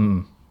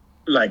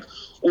 Like,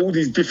 all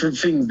these different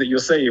things that you're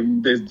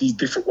saying, there's these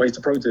different ways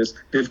to protest,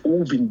 they've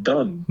all been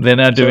done. They're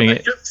now doing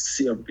it.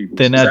 See other people.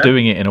 They're now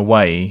doing it in a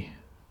way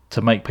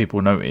to make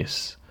people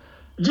notice.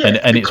 Yeah,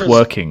 and it's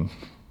working.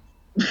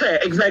 Yeah,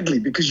 exactly,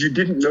 because you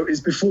didn't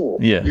notice before.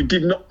 Yeah. You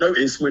did not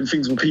notice when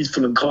things were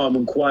peaceful and calm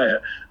and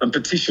quiet and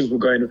petitions were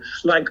going on.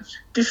 Like,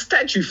 this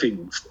statue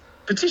thing,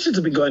 petitions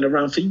have been going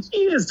around for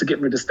years to get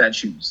rid of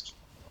statues.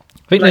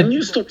 Like,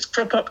 news stories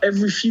crop up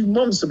every few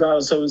months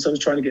about so-and-so's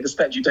trying to get the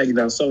statue taken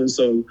down,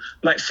 so-and-so.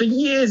 Like, for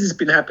years it's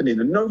been happening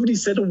and nobody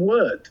said a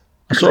word.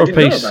 I saw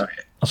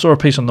a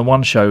piece on the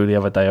One Show the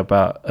other day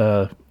about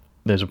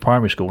there's a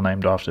primary school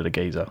named after the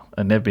geezer,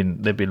 and they've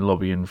been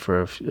lobbying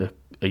for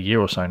a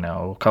year or so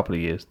now, or a couple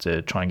of years,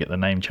 to try and get the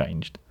name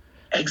changed.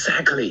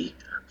 Exactly.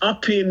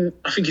 Up in,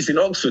 I think it's in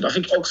Oxford. I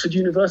think Oxford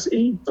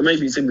University, or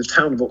maybe it's in the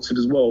town of Oxford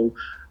as well.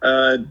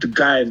 The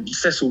guy,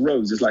 Cecil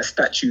Rhodes, there's like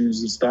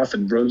statues and stuff,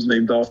 and Rhodes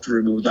named after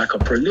him. He was like a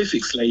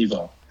prolific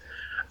slaver.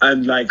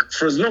 And like,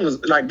 for as long as,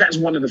 like, that's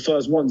one of the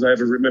first ones I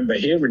ever remember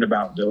hearing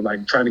about. They were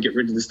like trying to get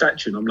rid of the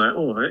statue. And I'm like,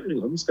 all right,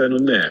 hang on, what's going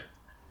on there?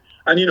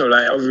 And, you know,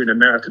 like over in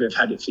America, they've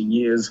had it for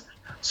years.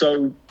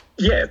 So,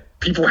 yeah,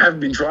 people have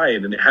been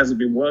trying and it hasn't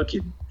been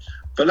working.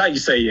 But like you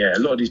say, yeah, a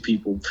lot of these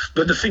people,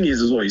 but the thing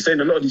is as well, you're saying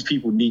a lot of these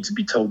people need to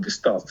be told this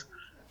stuff.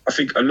 I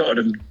think a lot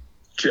of them,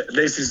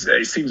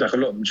 it seems like a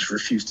lot of them just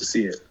refuse to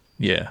see it.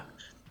 Yeah.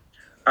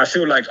 I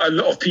feel like a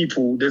lot of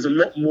people, there's a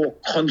lot more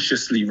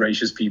consciously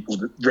racist people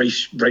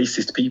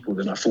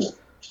than I thought,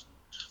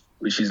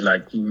 which is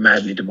like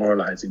madly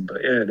demoralizing.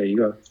 But yeah, there you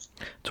go.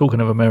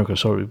 Talking of America,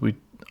 sorry,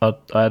 I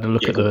had a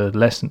look at the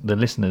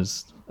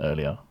listeners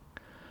earlier.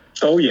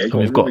 Oh yeah,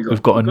 we've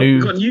got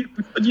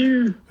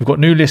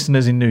new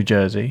listeners in New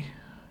Jersey.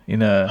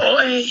 Oh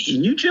hey,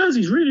 New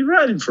Jersey's really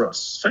riding for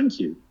us. Thank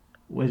you.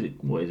 What is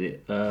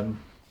it?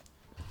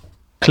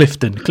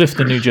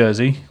 Clifton, New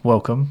Jersey.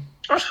 Welcome.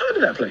 I've heard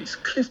of that place,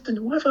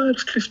 Clifton. Why have I heard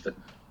of Clifton?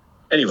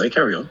 Anyway,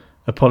 carry on.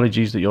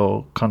 Apologies that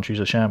your country's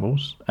a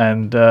shambles.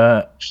 And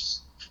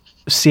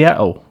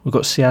Seattle, we've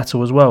got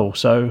Seattle as well.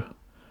 So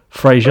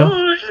Frasier.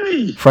 Oh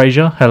hey.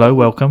 Frasier, hello,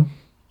 welcome.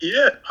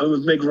 Yeah, home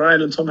of Meg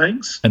Ryan and Tom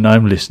Hanks. And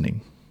I'm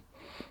listening.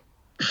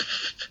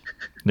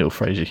 Little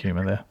Frasier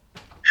humour there.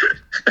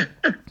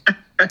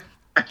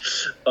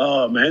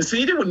 Oh, man.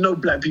 See, there were no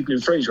black people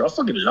in Frasier. I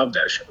fucking love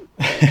that show.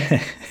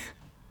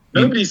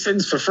 Nobody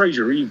sends for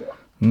Frasier either.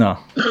 No.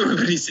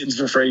 Nobody sends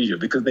for Frasier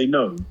because they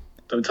know.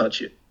 Don't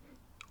touch it.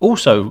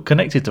 Also,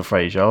 connected to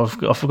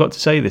Frasier, I forgot to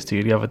say this to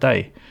you the other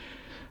day.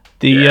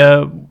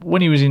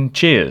 When he was in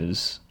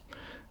Cheers...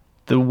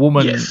 The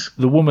woman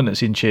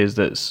that's in Cheers,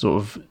 that's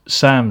sort of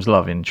Sam's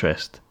love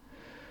interest.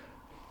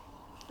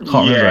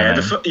 Can't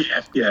remember her name.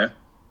 Yeah.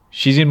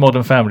 She's in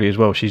Modern Family as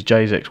well. She's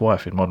Jay's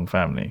ex-wife in Modern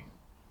Family.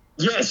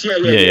 Yes,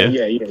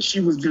 yeah. She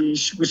was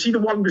she the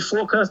one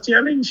before Kirstie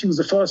Alley? She was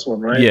the first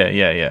one, right?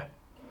 Yeah.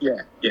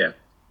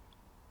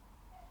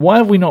 Why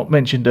have we not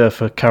mentioned her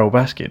for Carol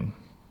Baskin?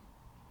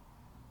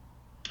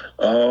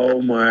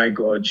 Oh my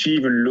God, she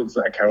even looks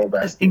like Carol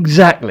Baskin.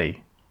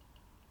 Exactly.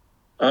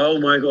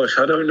 Oh my gosh,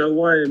 I don't know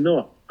why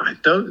not.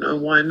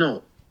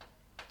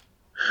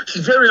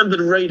 She's very under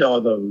the radar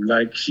though.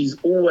 Like she's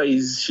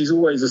always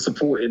a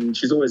supporting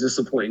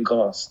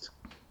cast.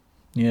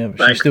 Yeah, but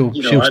like, she'll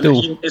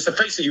still. It's a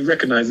face that you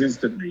recognise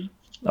instantly.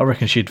 I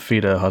reckon she'd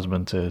feed her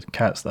husband to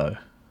cats though,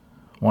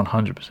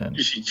 100%.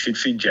 She'd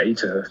feed Jay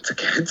to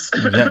cats.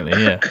 Exactly,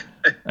 yeah,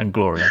 and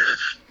Gloria.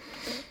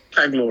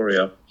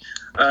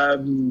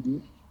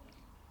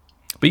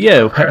 But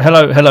yeah,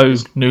 hello,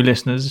 new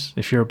listeners.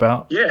 If you're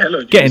about,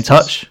 hello. Get in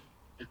touch.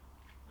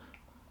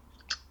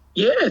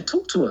 Yeah,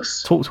 talk to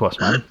us. Talk to us,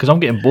 man, because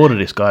I'm getting bored of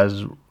this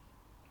guy's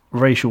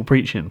racial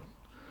preaching.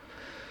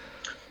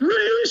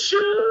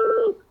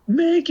 Racial,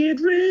 make it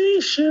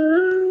racial.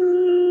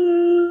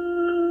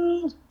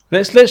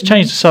 Let's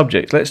change the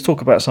subject. Let's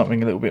talk about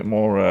something a little bit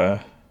more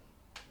positive.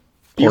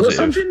 You got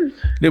something?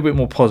 A little bit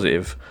more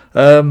positive.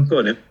 Go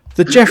on then.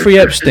 The Jeffrey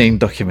Epstein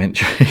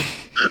documentary.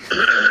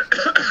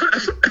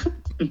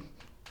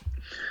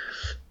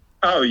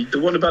 Oh, the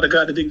one about the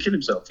guy that didn't kill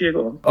himself. Yeah,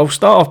 go on. I'll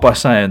start off by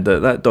saying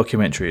that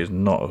documentary is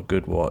not a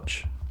good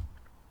watch.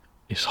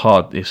 It's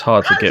hard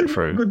to get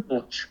through. Good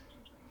watch.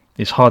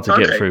 It's hard to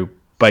get through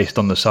based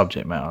on the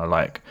subject matter.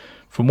 Like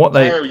from what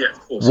they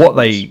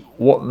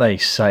what they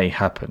say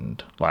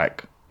happened.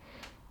 Like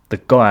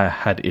the guy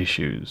had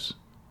issues.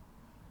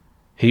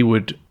 He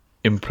would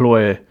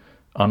employ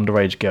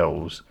underage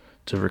girls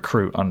to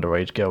recruit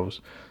underage girls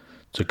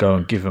to go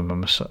and give him a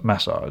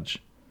massage,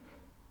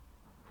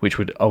 which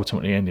would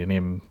ultimately end in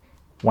him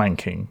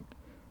wanking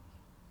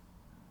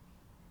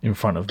in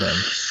front of them,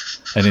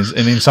 and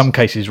in some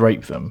cases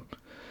rape them.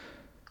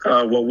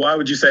 Well, why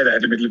would you say that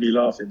in the middle of me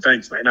laughing?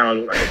 Thanks, mate. Now I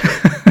look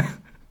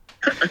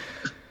like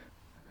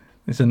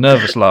It's a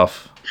nervous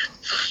laugh.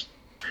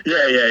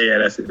 Yeah.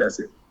 That's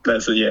it.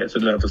 It's a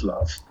nervous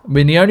laugh. I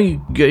mean, the only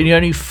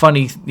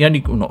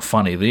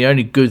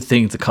good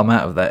thing to come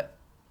out of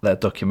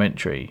that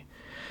documentary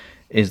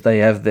is they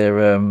have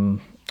their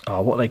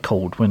what are they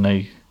called when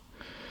they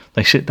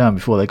sit down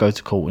before they go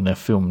to court and they're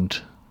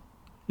filmed.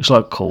 It's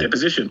like court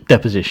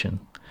deposition.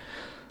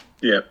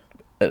 Yeah.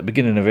 At the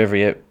beginning of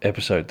every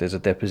episode, there's a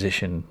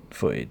deposition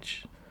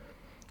footage,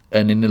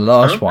 and in the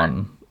last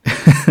one,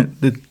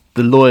 the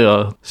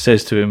lawyer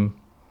says to him,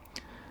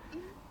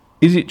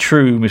 "Is it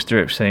true,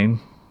 Mr. Epstein,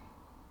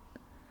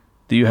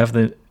 that you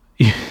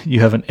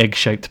have an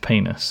egg-shaped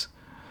penis?"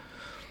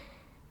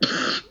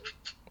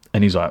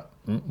 And he's like,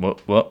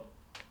 "What?"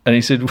 And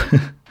he said,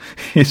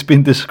 "It's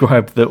been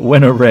described that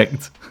when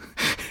erect,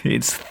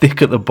 it's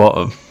thick at the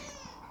bottom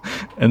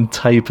and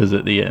tapers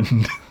at the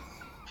end."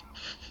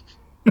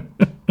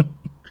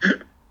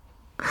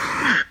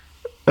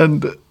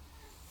 And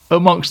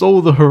amongst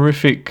all the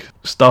horrific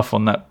stuff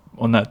on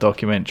that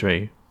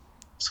documentary,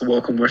 it's a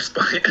welcome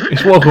respite.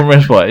 It's welcome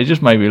respite. It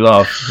just made me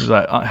laugh. It's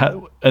like,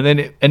 and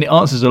it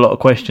answers a lot of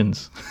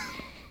questions.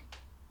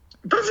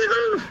 Does it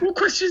though? What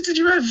questions did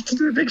you have to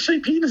do with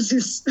big-shaped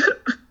penises?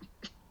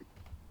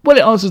 Well,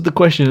 it answers the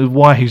question of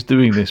why he's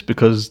doing this,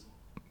 because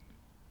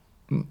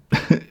at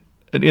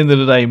the end of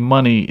the day,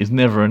 money is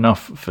never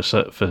enough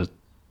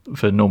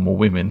for normal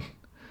women.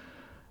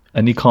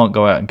 And he can't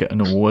go out and get a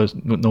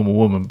normal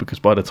woman, because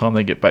by the time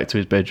they get back to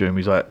his bedroom,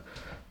 he's like,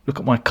 "Look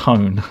at my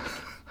cone."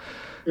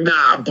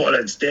 Nah,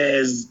 bollocks.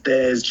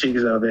 There's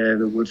chicks out there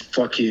that would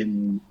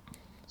fucking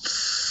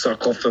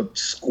suck off a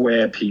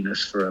square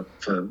penis for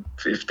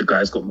if the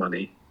guy's got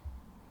money.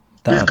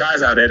 Damn. There's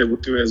guys out there that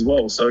would do it as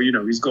well. So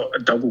he's got a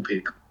double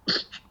pick.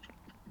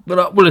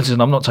 But well,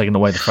 listen, I'm not taking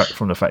away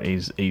from the fact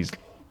he's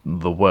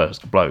the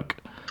worst bloke.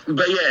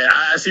 But yeah,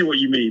 I see what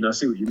you mean.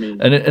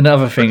 And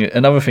another thing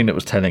that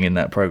was telling in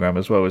that program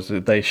as well is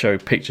that they show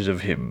pictures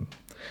of him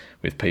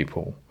with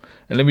people.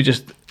 And let me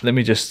just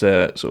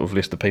sort of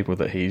list the people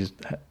that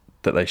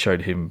they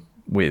showed him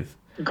with.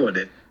 Go on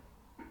then.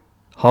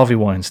 Harvey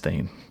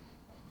Weinstein,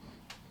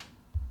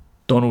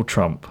 Donald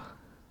Trump,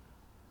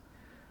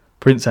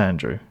 Prince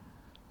Andrew,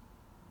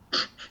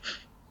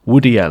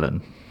 Woody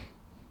Allen,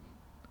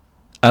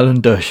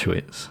 Alan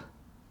Dershowitz.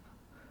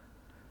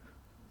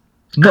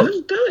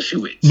 Alan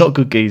Dershowitz? Not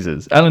good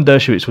geezers. Alan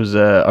Dershowitz was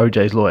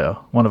OJ's lawyer,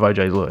 one of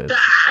OJ's lawyers.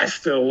 That's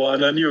the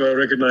one. I knew I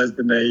recognised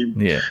the name.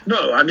 Yeah.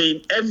 No, I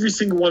mean, every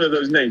single one of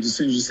those names, as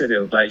soon as you said it, I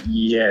was like,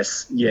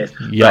 yes.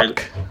 Yuck.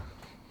 Like,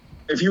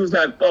 if he was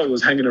like, he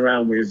was hanging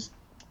around with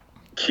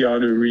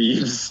Keanu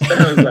Reeves,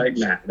 I was like,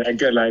 nah, that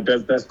guy, like,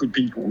 that's good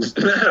people.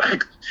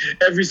 Like,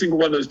 every single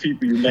one of those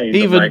people you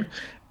named.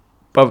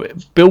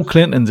 But Bill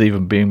Clinton's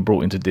even being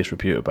brought into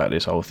disrepute about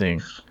this whole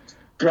thing.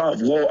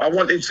 Bruv, well, I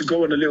wanted to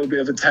go on a little bit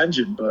of a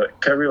tangent,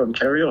 but carry on.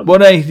 Well,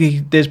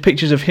 there's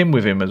pictures of him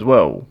with him as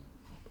well.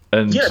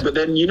 And yeah, but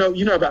then you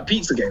know about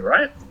Pizzagate,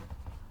 right?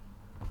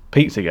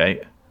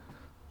 Pizzagate?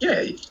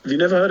 Yeah, have you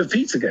never heard of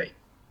Pizzagate?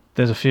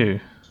 There's a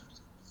few.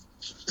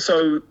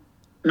 So,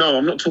 no,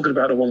 I'm not talking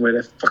about the one where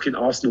they're fucking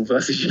Arsenal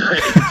versus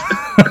United.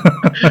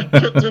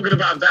 I'm not talking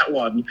about that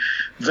one.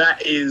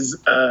 That is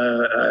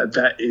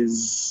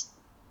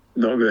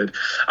not good.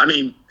 I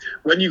mean,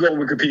 when you go on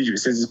Wikipedia, it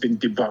says it's been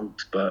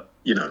debunked, but,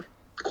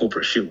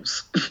 corporate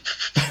shills.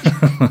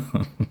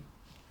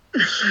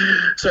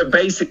 So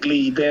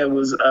basically, there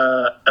was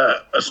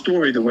a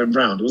story that went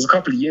round. It was a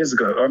couple of years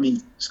ago. I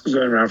mean, it's been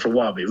going around for a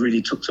while, but it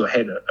really took to a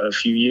head a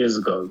few years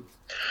ago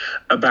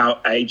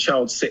about a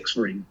child sex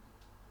ring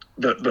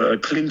that the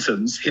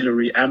Clintons,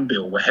 Hillary and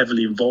Bill, were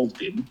heavily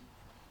involved in.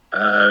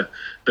 That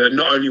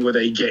not only were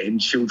they getting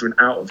children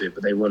out of it,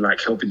 but they were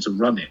like helping to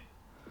run it.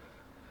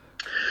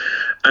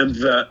 And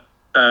that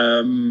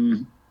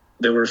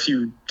there were a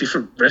few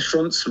different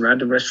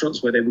random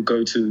restaurants, where they would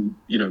go to,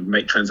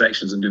 make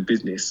transactions and do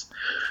business.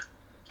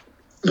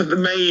 But the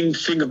main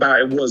thing about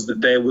it was that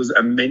there was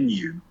a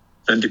menu,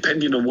 and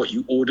depending on what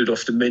you ordered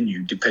off the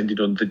menu, depended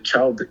on the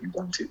child that you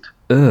wanted.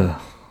 Ugh.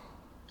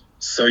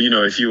 So,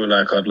 if you were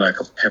like, I'd like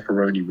a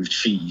pepperoni with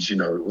cheese, it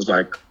was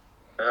like,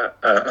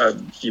 a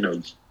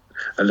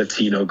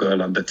Latino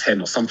girl under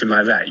 10 or something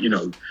like that.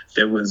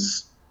 There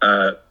was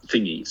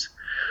thingies,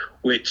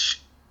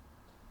 which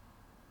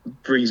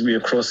brings me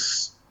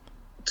across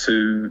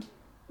to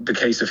the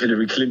case of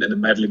Hillary Clinton and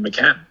Madeleine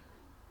McCann.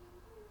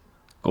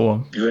 Go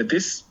on. You heard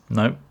this?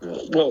 No.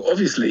 Well,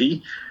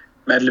 obviously,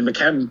 Madeleine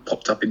McCann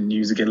popped up in the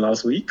news again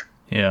last week.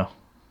 Yeah.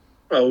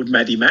 Old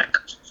Maddie Mac.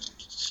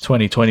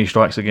 2020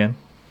 strikes again.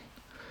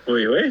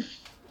 Oi.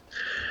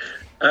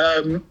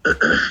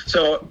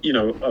 So,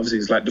 obviously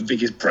it's like the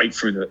biggest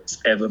breakthrough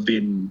that's ever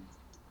been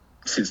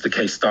since the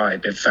case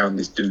started. They've found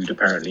this dude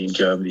apparently in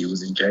Germany who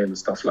was in jail and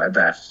stuff like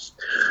that.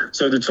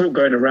 So the talk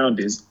going around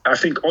is, I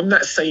think on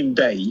that same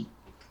day,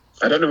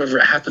 I don't know whether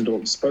it happened or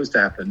it was supposed to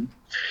happen,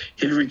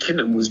 Hillary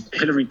Clinton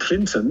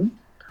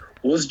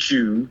was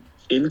due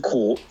in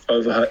court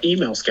over her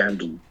email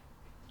scandal.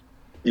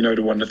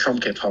 The one that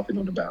Trump kept harping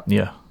on about.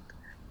 Yeah.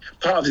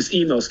 Part of this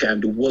email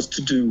scandal was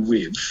to do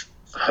with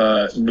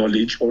her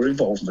knowledge or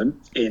involvement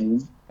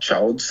in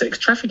child sex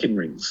trafficking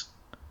rings.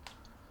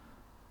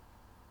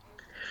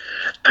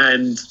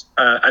 And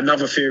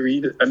another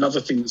theory,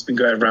 another thing that's been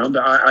going around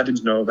that I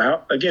didn't know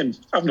about. Again,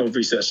 I've not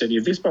researched any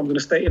of this, but I'm going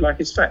to state it like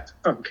it's fact.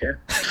 I don't care.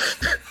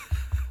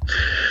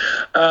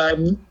 I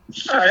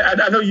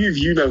know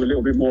you know a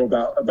little bit more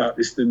about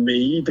this than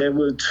me. There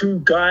were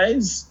two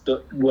guys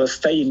that were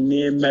staying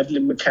near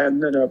Madeleine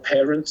McCann and her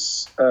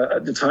parents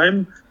at the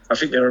time. I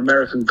think they were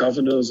American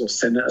governors or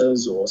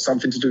senators or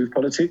something to do with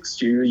politics.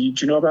 Do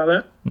you know about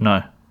that?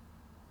 No.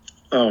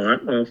 All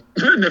right, well,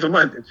 never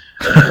mind then.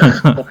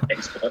 I'm not an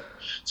expert.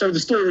 So the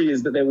story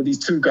is that there were these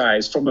two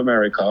guys from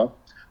America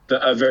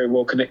that are very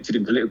well connected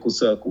in political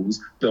circles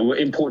that were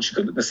in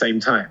Portugal at the same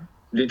time,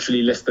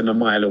 literally less than a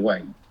mile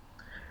away.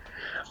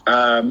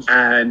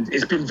 And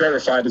it's been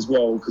verified as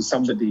well because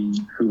somebody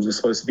who was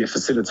supposed to be a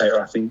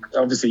facilitator, I think,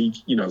 obviously,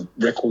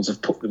 records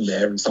have put them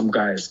there, and some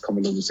guys come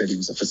along and said he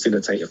was a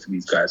facilitator for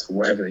these guys for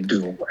whatever they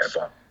do or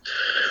whatever.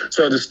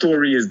 So the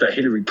story is that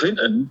Hillary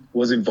Clinton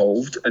was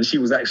involved, and she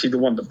was actually the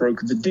one that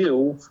brokered the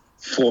deal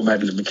for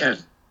Madeleine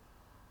McCann.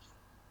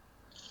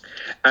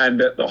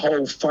 And the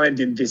whole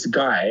finding this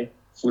guy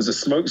was a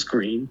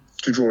smokescreen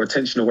to draw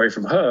attention away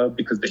from her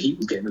because the heat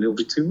was getting a little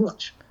bit too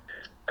much.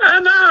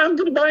 And I'm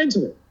going to buy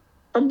into it.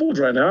 I'm bored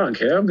right now. I don't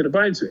care. I'm going to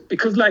buy into it.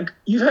 Because,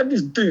 you've had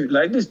this dude,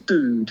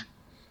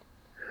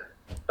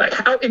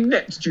 how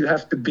inept do you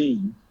have to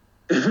be?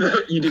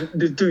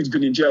 This dude's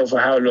been in jail for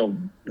how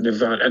long?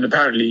 And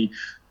apparently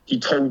he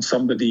told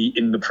somebody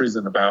in the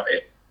prison about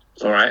it.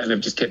 All right. And they've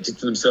just kept it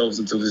to themselves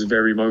until this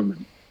very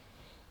moment.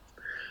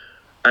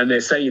 And they're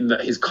saying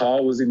that his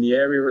car was in the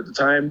area at the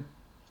time.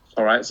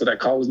 All right. So that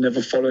car was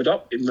never followed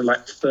up in the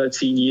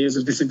 13 years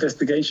of this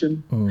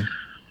investigation. Mm.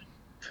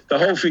 The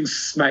whole thing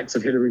smacks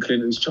of Hillary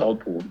Clinton's child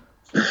porn.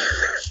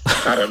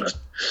 I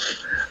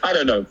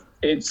don't know.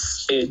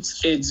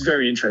 It's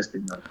very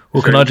interesting though.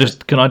 Well, can I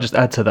just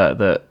add to that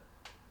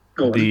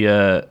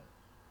the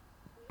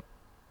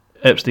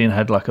Epstein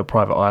had a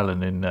private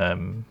island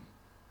in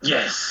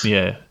yes.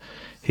 Yeah.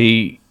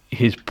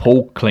 His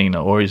pool cleaner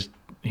or his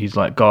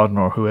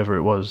gardener or whoever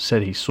it was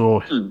said he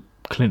saw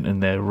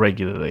Clinton there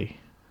regularly.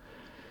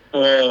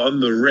 Oh, on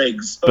the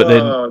regs.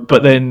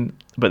 But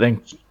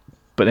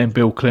then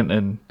Bill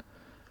Clinton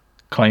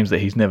claims that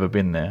he's never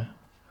been there.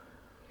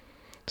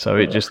 So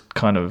it just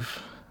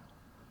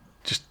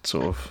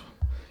sort of,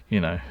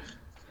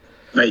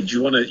 Mate, do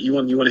you want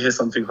to hear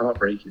something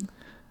heartbreaking?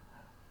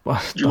 Do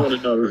you want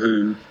to know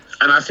who?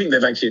 And I think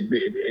they've actually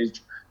admitted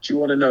it. Do you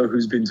want to know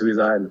who's been to his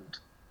island?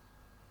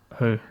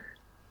 Who?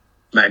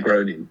 Matt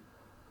Groening.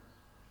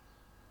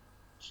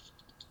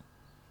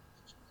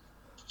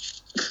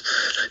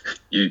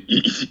 You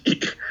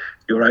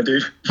all right,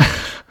 dude?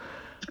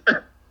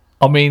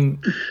 I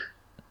mean,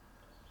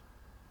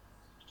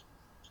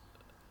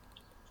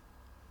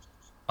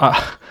 no.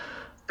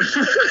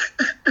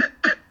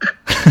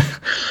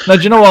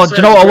 Do you know what? Do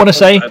you know what I want to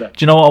say? Do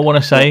you know what I want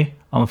to say?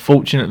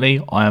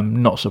 Unfortunately, I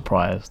am not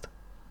surprised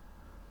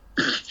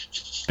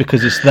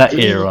because it's that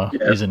era,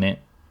 isn't it?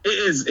 It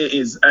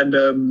is, and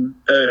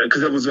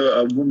because there was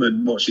a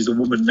woman. Well, she's a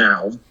woman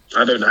now.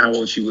 I don't know how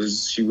old she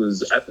was. She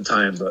was at the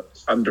time, but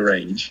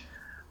underage.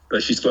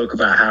 But she spoke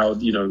about how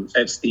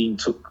Epstein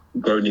took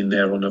Groening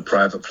there on a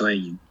private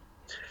plane,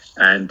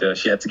 and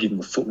she had to give him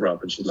a foot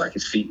rub, and she was like,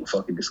 his feet were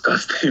fucking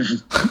disgusting.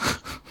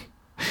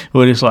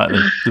 Well, it's like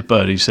the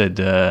bird who said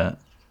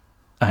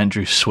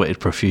Andrew sweated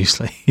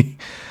profusely.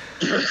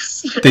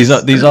 Yes.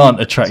 These aren't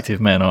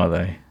attractive men, are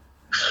they?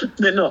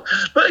 They're not.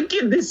 But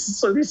again,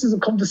 this is a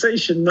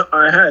conversation that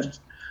I had.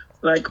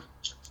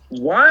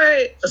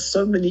 Why are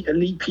so many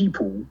elite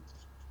people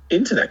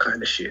into that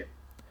kind of shit?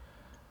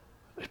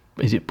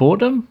 Is it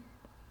boredom?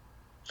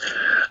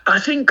 I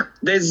think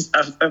there's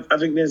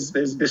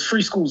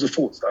three schools of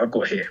thoughts that I've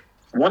got here.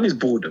 One is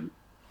boredom.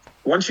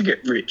 Once you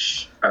get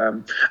rich,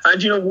 and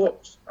you know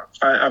what,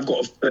 I'm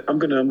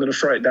gonna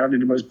throw it down in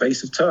the most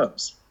basic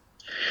terms.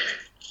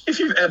 If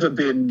you've ever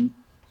been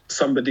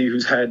somebody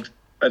who's had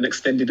an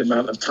extended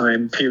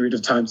period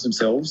of time to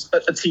themselves,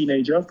 a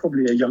teenager,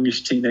 probably a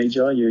youngish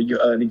teenager, your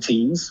early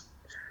teens,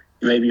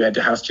 maybe you had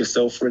the house to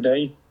yourself for a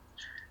day.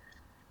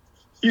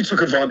 You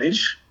took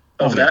advantage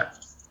of that,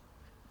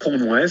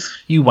 porn-wise.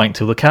 You wait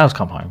till the cows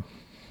come home.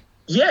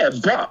 Yeah,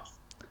 but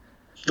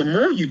the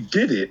more you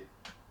did it,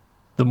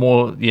 the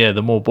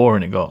more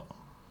boring it got.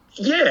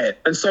 Yeah,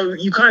 and so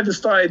you kind of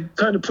started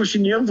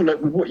pushing the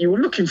envelope with what you were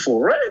looking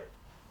for, right?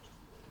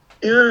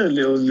 Yeah, a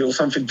little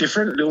something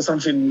different, a little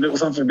something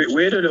a bit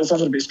weirder, a little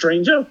something a bit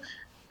stranger, a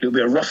little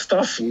bit of rough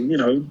stuff,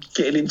 and,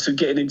 getting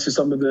into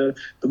some of the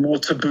more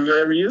taboo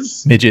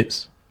areas.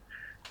 Midgets.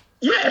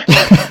 Yeah.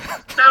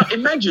 Now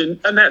imagine,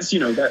 and that's,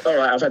 that, all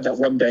right, I've had that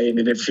one day and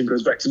then everything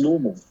goes back to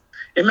normal.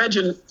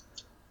 Imagine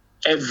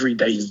every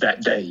day is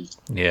that day.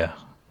 Yeah.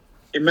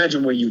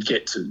 Imagine where you'd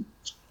get to.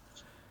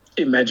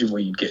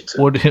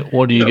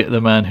 What do you get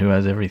the man who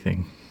has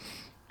everything?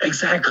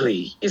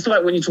 Exactly. It's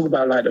like when you talk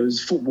about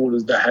those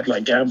footballers that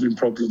had gambling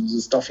problems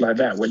and stuff like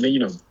that, when they,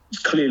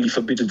 clearly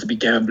forbidden to be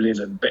gambling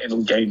and betting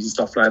on games and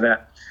stuff like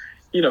that.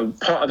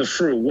 part of the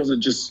thrill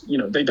wasn't just,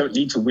 they don't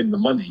need to win the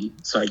money.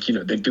 It's like,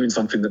 they're doing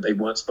something that they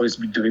weren't supposed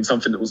to be doing,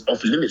 something that was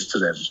off limits to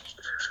them.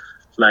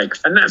 Like,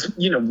 and that's,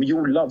 we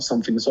all love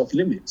something that's off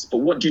limits. But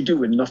what do you do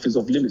when nothing's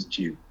off limits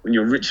to you? When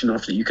you're rich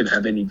enough that you can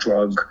have any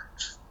drug,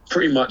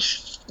 pretty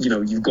much,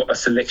 you've got a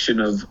selection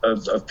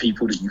of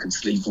people that you can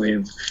sleep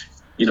with.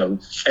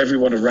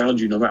 Everyone around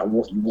you, no matter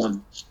what you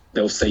want,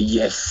 they'll say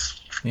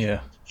yes. Yeah.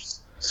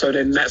 So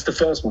then that's the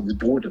first one, is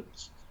boredom.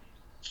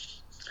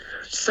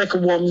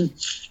 Second one,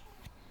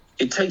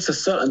 it takes a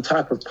certain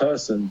type of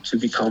person to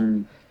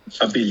become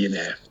a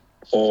billionaire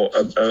or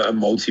a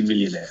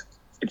multi-millionaire.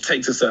 It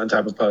takes a certain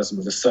type of person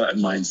with a certain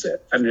mindset,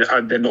 and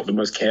they're not the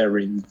most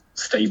caring,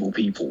 stable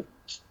people.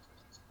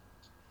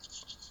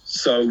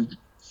 So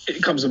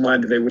it comes to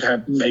mind that they would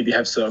maybe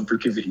have certain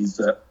proclivities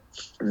that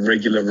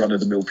regular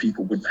run-of-the-mill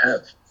people wouldn't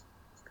have.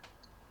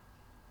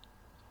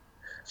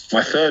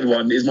 My third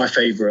one is my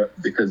favorite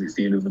because it's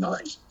the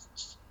Illuminati.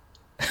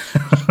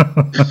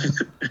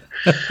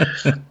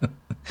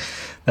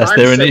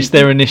 It's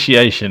their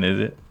initiation, is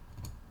it?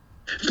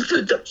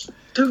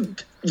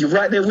 Dude, you're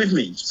right there with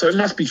me, so it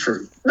must be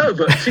true. No,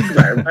 but think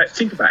about it. Right?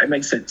 Think about it. It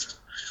makes sense.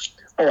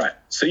 All right.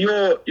 So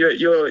you're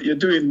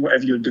doing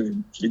whatever you're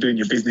doing. You're doing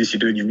your business. You're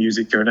doing your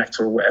music. You're an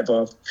actor or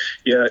whatever.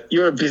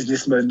 You're a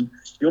businessman.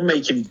 You're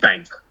making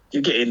bank.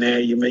 You're getting there.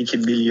 You're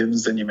making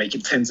millions, and you're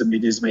making tens of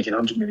millions, making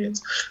 100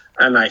 millions,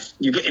 and like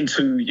you get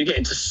into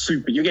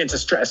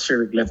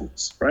stratospheric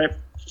levels, right?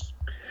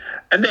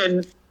 And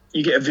then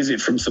you get a visit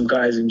from some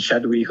guys in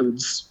shadowy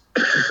hoods.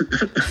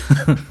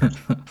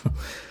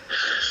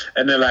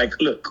 And they're like,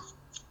 look,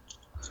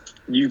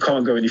 you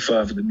can't go any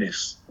further than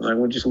this. I'm like,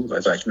 what do you talk about?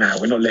 It's like, nah,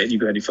 we're not letting you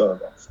go any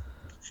further.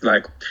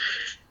 Like,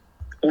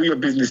 all your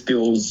business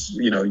deals,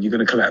 you're going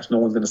to collapse. No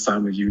one's going to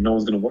sign with you. No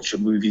one's going to watch your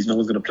movies. No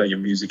one's going to play your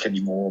music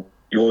anymore.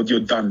 You're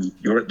done.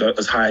 You're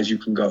as high as you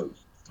can go.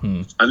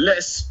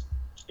 Unless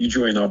you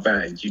join our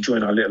band. You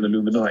join our little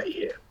Illuminati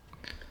here.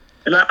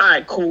 And like, all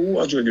right, cool.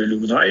 I'll join your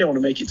Illuminati. I want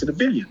to make it to the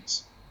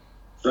billions.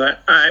 Like,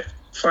 all right,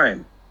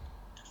 fine.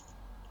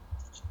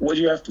 What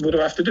do I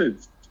have to do?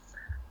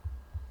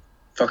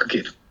 Fuck a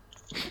kid.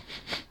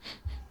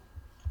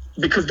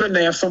 Because then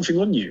they have something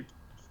on you.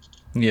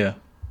 Yeah.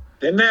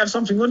 Then they have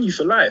something on you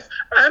for life.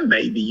 And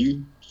maybe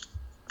you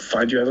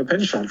find you have a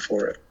penchant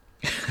for it.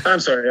 I'm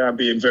sorry, I'm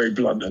being very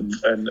blunt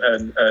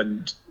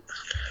and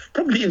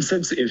probably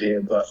insensitive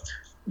here, but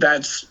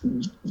that's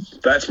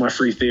my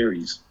three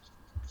theories.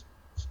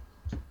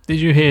 Did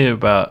you hear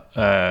about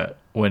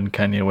when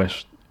Kanye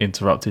West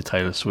interrupted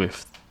Taylor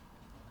Swift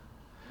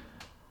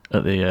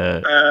at the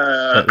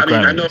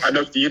Grammys?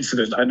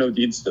 I know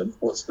the incident.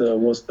 What's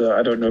the?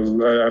 I don't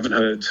know. I haven't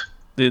heard.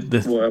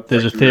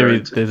 There's a theory.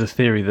 There's a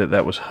theory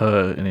that was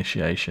her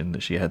initiation,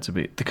 that she had to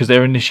be, because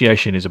their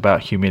initiation is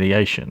about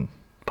humiliation,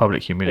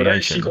 public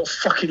humiliation. She got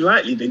fucking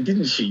lightly then,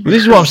 didn't she? Well,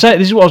 this is what I'm saying.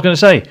 This is what I was going to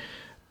say.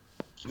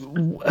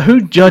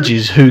 Who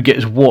judges who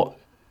gets what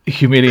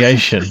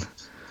humiliation?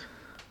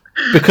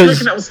 Because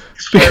that was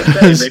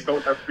they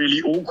felt that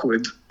really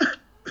awkward.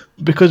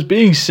 Because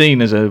being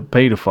seen as a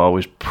paedophile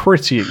is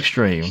pretty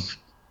extreme.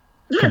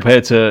 Yeah.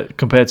 Compared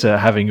to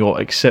having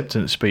your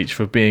acceptance speech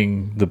for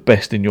being the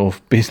best in your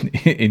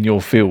business, in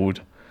your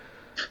field.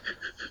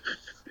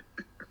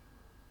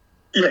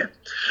 Yeah,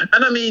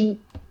 and I mean,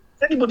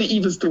 does anybody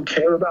even still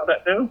care about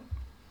that now?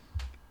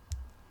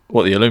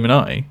 What, the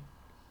Illuminati?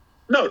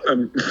 No,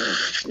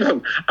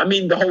 no. I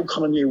mean, the whole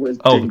Kanye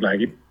West thing.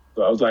 Like,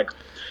 I was like,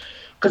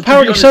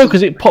 apparently so,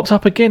 because it popped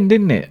up again,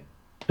 didn't it?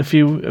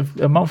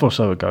 A month or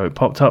so ago, it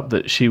popped up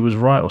that she was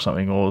right or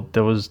something, or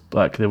there was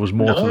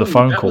more to the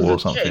phone call or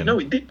something. Yeah, no,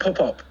 it did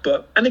pop up.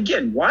 And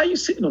again, why are you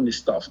sitting on this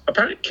stuff?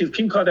 Apparently,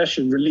 Kim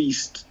Kardashian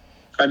released,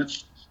 and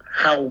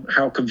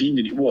how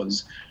convenient it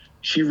was.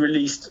 She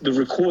released the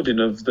recording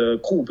of the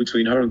call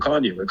between her and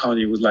Kanye, where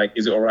Kanye was like,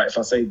 "Is it all right if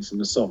I say this in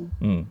the song?"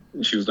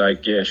 And she was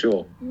like, "Yeah,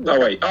 sure." Oh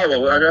wait,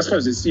 well, I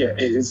suppose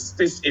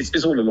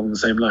it's all along the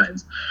same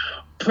lines.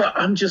 But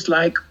I'm just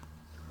like,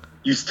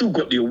 you still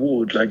got the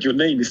award. Like, your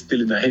name is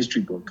still in the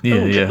history book.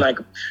 Yeah.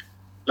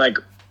 Like,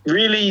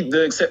 really,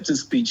 the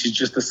acceptance speech is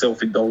just a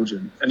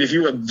self-indulgent. And if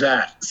you were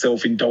that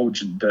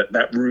self-indulgent,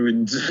 that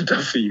ruined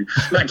stuff for you.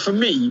 Like, for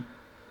me,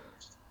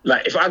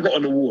 like, if I got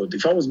an award,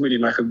 if I was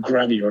winning like a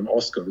Grammy or an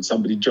Oscar and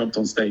somebody jumped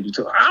on stage and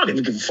talked, I don't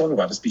even give a fuck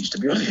about the speech, to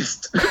be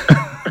honest.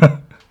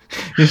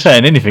 You're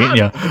saying anything, aren't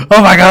you?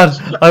 Oh my God,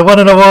 I won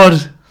an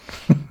award.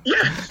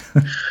 Yeah.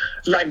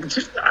 Like,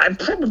 I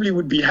probably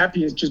would be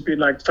happy as just being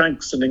like,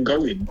 thanks, and then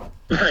going.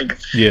 Like,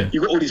 yeah.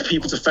 You got all these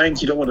people to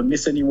thank. You don't want to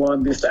miss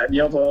anyone, this, that, and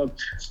the other.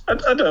 I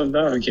don't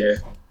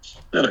care.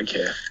 I don't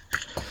care.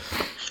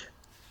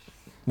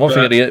 One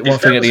thing at the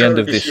end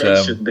of this,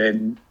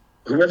 then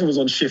whoever was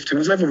on shift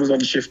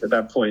at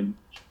that point,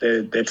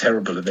 they're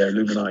terrible at their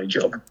Illuminati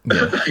job.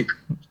 Yeah. Like,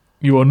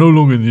 you are no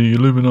longer the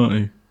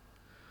Illuminati.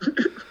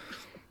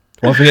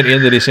 One thing at the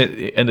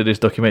end of this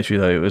documentary,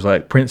 though, it was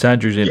like Prince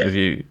Andrew's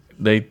interview.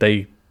 Yeah.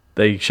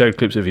 They showed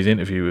clips of his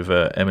interview with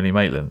Emily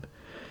Maitland,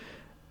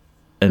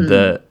 and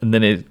then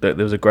there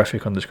was a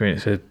graphic on the screen. It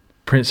said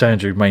Prince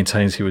Andrew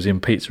maintains he was in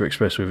Pizza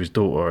Express with his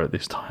daughter at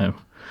this time.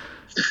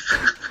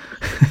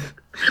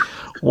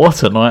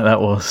 What a night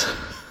that was.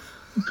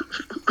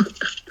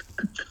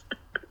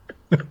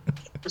 But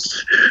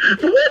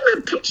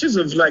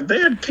they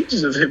had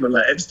pictures of him at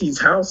like Epstein's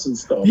house and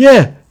stuff.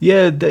 Yeah.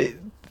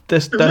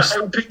 That's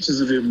old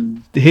pictures of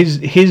him. His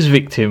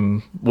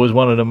victim was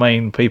one of the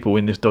main people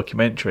in this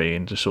documentary,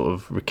 and just sort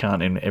of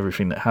recounting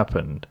everything that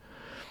happened.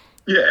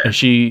 Yeah. And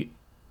she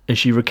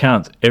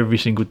recounts every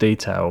single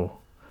detail.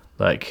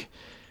 Like,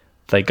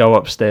 they go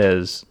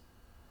upstairs,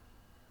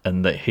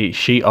 and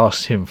she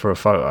asks him for a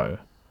photo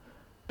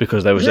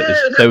because they was at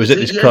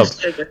this club.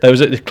 They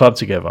was at this club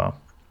together.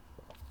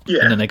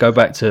 Yeah. And then they go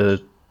back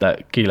to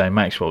that Ghislaine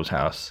Maxwell's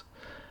house.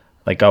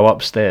 They go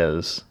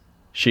upstairs.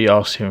 She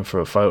asks him for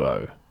a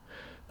photo.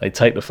 They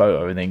take the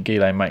photo, and then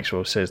Ghislaine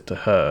Maxwell says to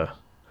her,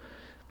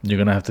 "You're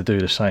going to have to do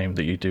the same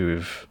that you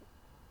do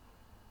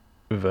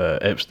with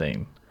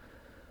Epstein."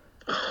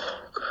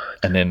 Oh, God.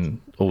 And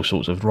then all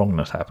sorts of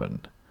wrongness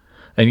happened.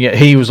 And yet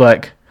he was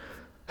like,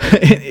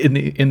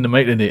 in the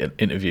Maitland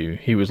interview,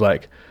 he was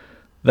like,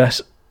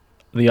 "That's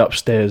the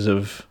upstairs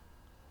of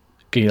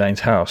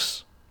Ghislaine's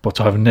house, but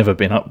I've never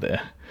been up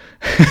there."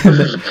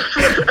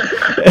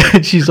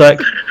 And she's like,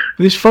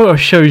 "This photo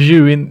shows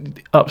you in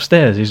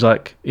upstairs." He's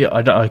like, "Yeah,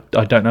 I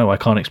don't know. I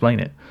can't explain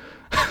it.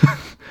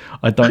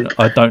 I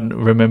don't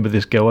remember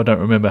this girl. I don't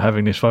remember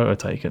having this photo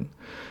taken."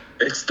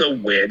 It's the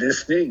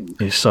weirdest thing.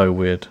 It's so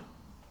weird.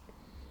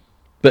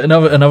 But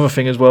another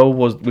thing as well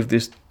was with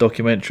this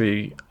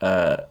documentary,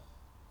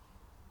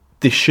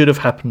 this should have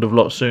happened a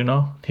lot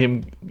sooner.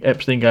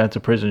 Epstein going to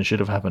prison should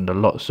have happened a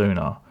lot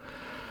sooner.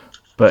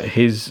 But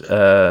his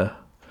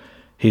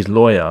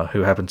lawyer,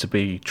 who happened to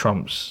be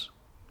Trump's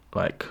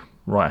like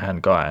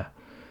right-hand guy,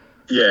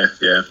 yeah,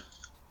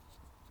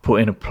 put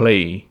in a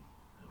plea,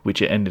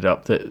 which it ended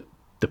up that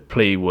the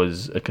plea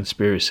was a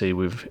conspiracy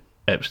with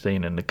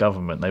Epstein and the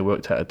government. They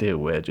worked out a deal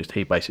where just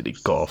he basically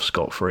got off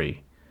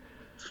scot-free.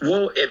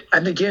 Well,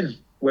 and again,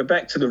 we're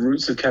back to the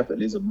roots of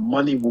capitalism.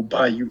 Money will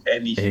buy you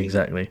anything.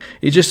 Exactly.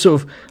 It just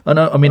sort of. I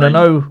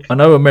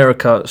know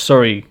America.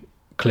 Sorry,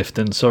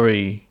 Clifton.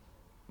 Sorry,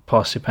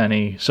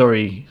 Parsippany.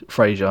 Sorry,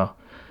 Fraser.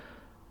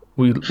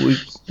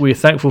 We're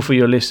thankful for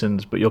your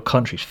listens, but your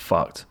country's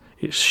fucked.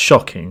 It's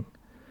shocking.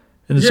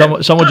 And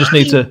someone just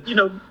needs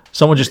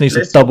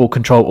to double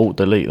control alt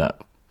delete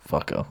that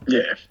fucker.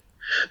 Yeah.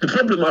 I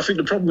think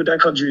the problem with that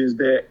country is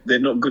they're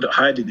not good at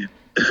hiding it.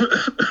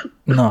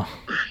 No.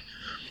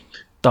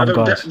 Dumb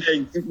guys.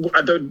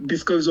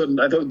 This goes on.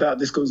 I don't doubt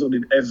this goes on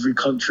in every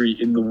country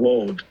in the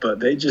world, but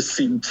they just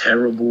seem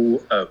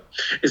terrible.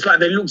 It's like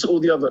they looked at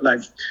all the other.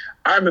 Like,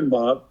 I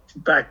remember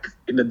back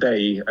in the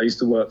day, I used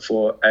to work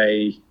for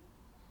a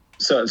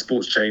certain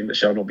sports chain that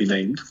shall not be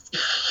named,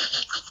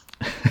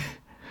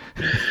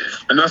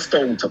 and I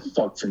stole to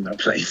fuck from that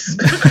place.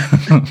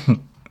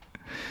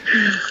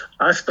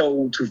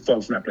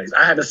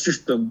 I had a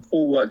system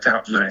all worked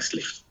out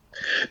nicely.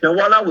 Now,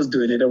 while I was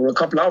doing it, there were a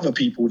couple of other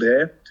people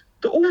there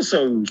that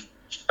also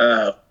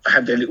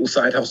had their little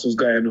side hustles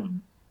going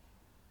on.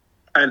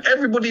 And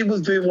everybody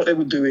was doing what they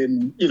were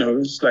doing. You know,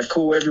 it's like,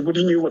 cool,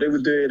 everybody knew what they were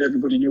doing.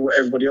 Everybody knew what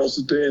everybody else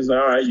was doing. It's like,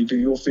 all right, you do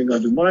your thing, I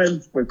do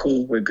mine. We're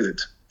cool, we're good.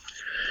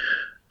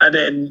 And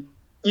then,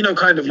 you know,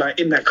 kind of like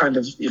in that kind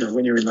of, you know,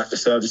 when you're in like the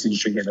service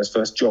industry getting those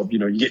first job, you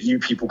know, you get new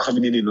people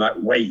coming in like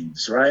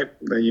waves, right?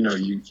 You know,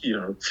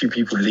 a few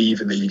people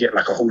leave and then you get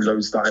like a whole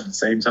load started at the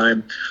same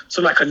time.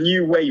 So like a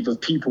new wave of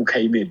people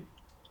came in.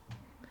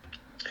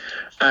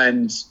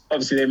 And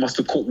obviously they must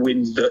have caught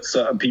wind that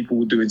certain people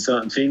were doing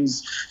certain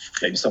things,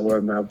 maybe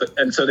somewhere now.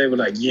 And so they were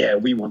like, yeah,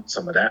 we want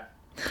some of that.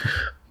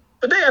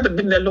 But they hadn't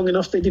been there long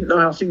enough. They didn't know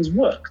how things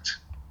worked.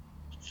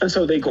 And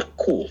so they got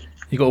caught.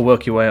 You got to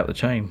work your way up the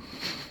chain.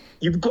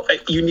 You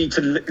need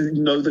to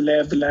know the lay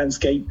of the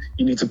landscape.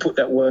 You need to put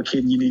that work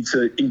in. You need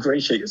to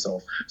ingratiate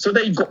yourself. So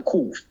they got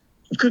caught.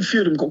 A good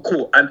few of them got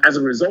caught. And as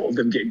a result of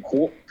them getting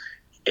caught,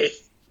 it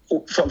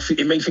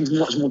made things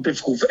much more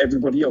difficult for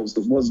everybody else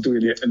that was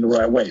doing it in the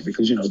right way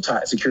because, you know,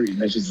 tight security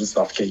measures and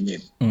stuff came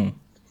in. Mm.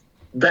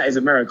 That is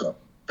America.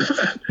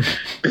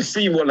 They've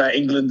seen what like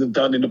England have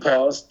done in the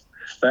past.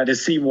 Like, they've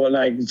seen what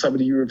like some of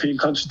the European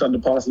countries done in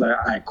the past. Like,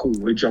 all right, cool,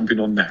 we're jumping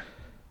on that.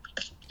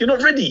 You're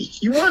not ready.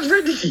 You weren't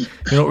ready.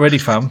 You're not ready,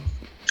 fam.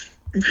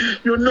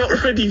 You're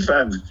not ready,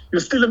 fam.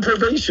 You're still in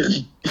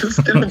probation. You're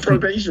still in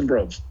probation,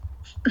 bro.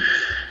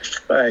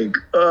 Like,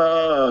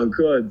 oh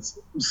God,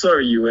 I'm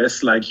sorry,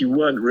 US. Like, you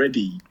weren't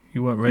ready.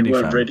 You weren't ready.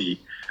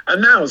 Ready.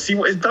 And now, see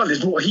what it's done.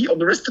 It's brought heat on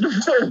the rest of the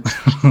world.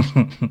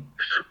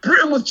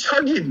 Britain was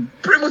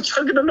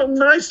chugging along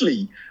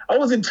nicely. I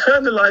was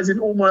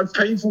internalizing all my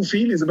painful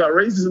feelings about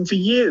racism for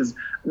years.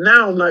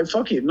 Now I'm like,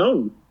 fuck it,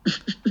 no.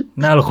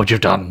 Now look what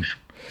you've done.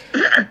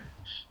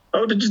 I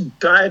would have just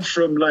died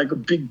from like a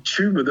big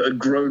tumor that had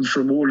grown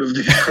from all of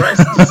this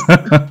crisis.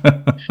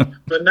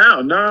 But now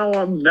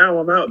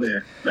I'm out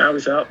there. Now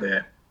it's out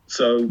there.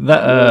 So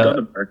well done,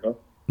 America.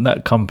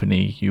 That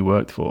company you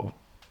worked for.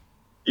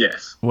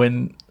 Yes.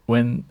 When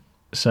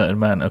a certain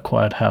man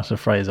acquired House of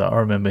Fraser, I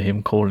remember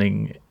him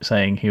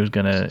saying he was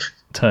gonna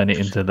turn it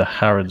into the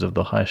Harrods of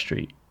the High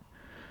Street.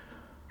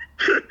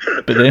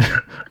 But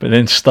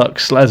then stuck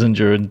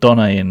Slazenger and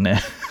Donne in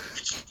there.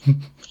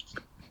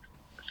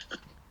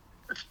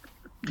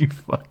 You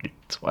fucking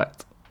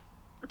twat.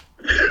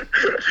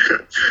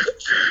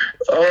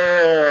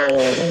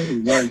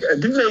 Oh my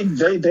God.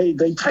 Didn't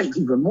they tanked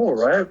even more,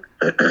 right?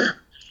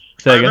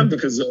 Say I again? remember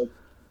because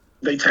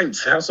they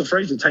tanked House of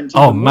Fraser tanked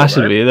Oh, even more,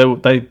 massively.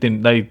 right? They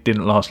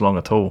didn't last long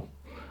at all.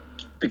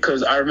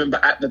 Because I remember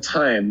at the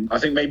time, I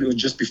think maybe it was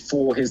just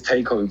before his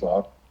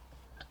takeover,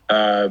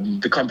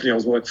 the company I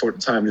was working for at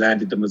the time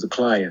landed them as a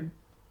client.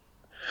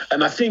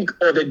 And I think,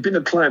 they'd been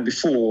a client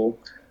before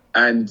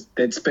and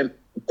they'd spent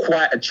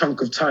quite a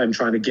chunk of time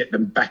trying to get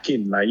them back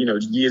in. Like,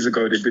 years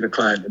ago, they'd been a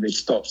client and they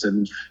stopped,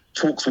 and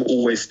talks were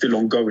always still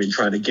ongoing,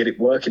 trying to get it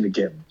working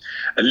again.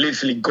 And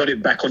literally got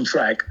it back on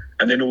track.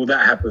 And then all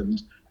that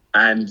happened.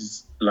 And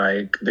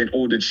like, they'd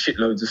ordered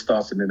shitloads of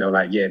stuff, and then they were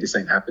like, yeah, this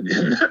ain't happening.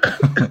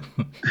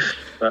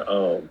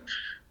 But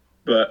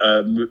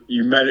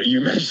you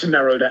managed to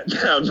narrow that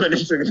down,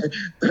 managed to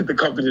the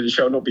company that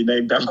shall not be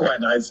named down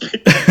quite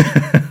nicely.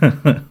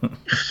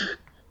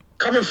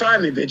 Come and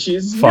find me,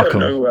 bitches. Fuck you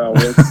don't 'em. know where I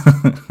was.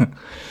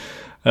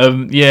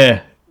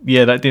 Yeah,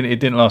 it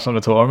didn't last long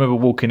at all. I remember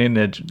walking in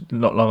there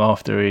not long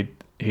after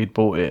he'd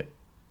bought it,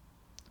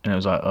 and it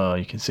was like, oh,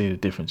 you can see the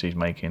difference he's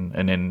making.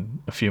 And then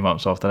a few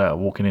months after that,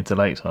 walking into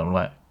Lakeside, I'm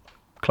like,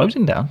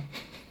 closing down.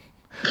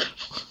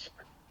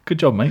 Good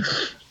job, mate.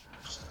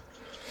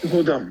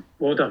 Well done.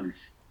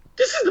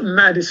 This is the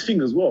maddest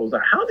thing as well.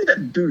 Like, how did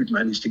that dude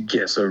manage to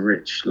get so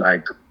rich?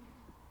 Like,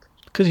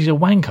 Because he's a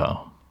wanker.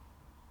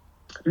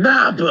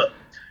 nah, but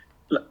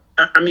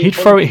I mean, He'd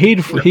throw it.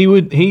 He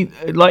would.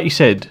 Like you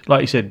said.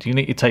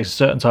 It takes a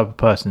certain type of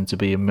person to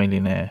be a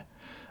millionaire,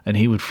 and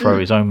he would throw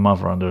his own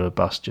mother under a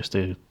bus just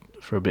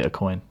for a bit of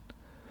coin.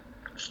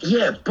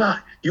 Yeah, but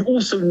you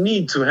also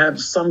need to have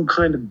some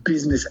kind of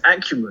business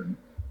acumen.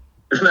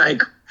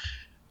 Like,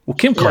 Well,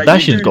 Kim yeah,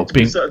 Kardashian's you got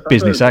do certain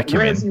business stuff.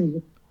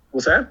 acumen.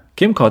 What's that?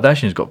 Kim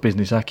Kardashian's got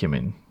business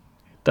acumen.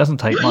 Doesn't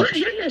take much.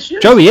 Yeah, she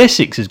has. Joey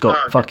Essex has got Oh,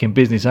 okay. fucking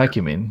business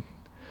acumen.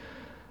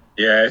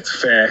 Yeah, it's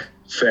fair.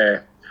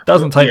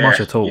 Doesn't take Yeah, much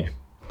at all.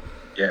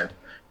 Yeah.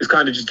 It's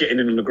kind of just getting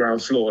in on the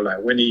ground floor. Like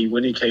when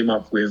he came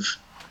up with,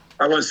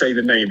 I won't say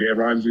the name, but it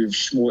rhymes with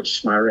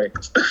Schmorch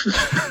Schmarekt.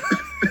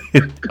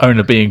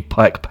 Owner being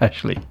Pike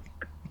Pashley.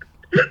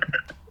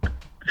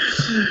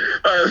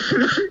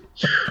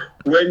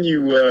 When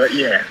you were,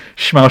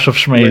 Schmausch of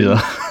Schmazer.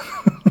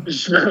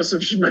 Schmaus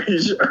of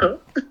Schmazer.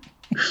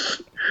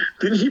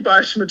 Didn't he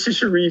buy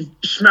Schmatisherie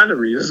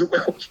Schmannery as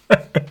well?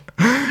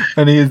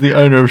 And he is the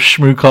owner of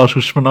Schmoo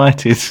Castle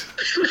Schmanitis.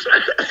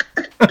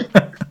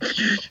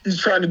 He's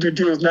trying to do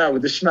deals now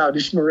with the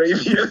Schmaudish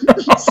Moravians.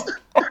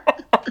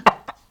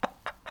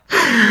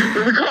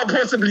 But we can't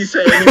possibly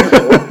say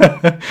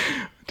anymore.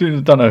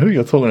 Don't know who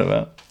you're talking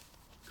about.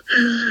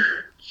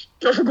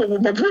 I forgot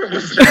what my point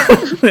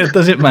was now.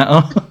 Does it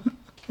matter?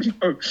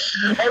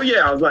 Oh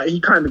yeah, I was like, he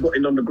kind of got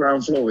in on the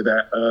ground floor with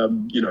that,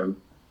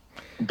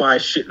 buy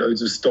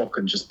shitloads of stock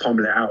and just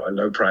pummel it out at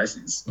low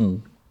prices.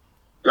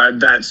 Like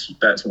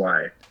that's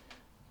why.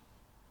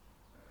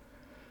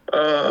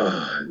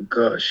 Oh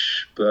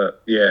gosh,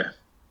 but yeah,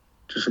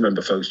 just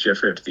remember, folks,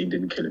 Jeffrey Epstein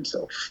didn't kill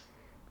himself.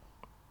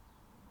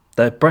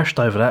 They brushed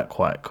over that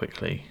quite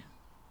quickly.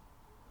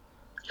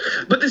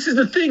 But this is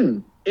the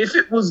thing: if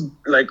it was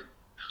like,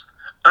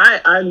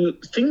 I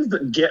things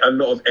that get a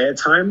lot of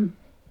airtime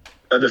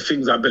are the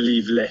things I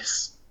believe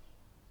less.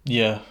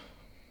 Yeah,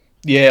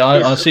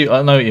 I see.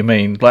 I know what you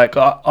mean. Like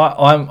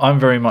I'm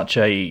very much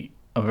a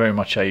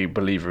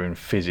believer in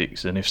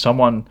physics, and if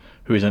someone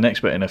who is an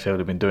expert in a field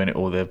have been doing it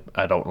all their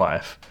adult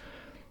life,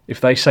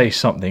 if they say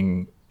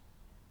something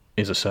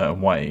is a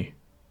certain way,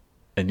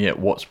 and yet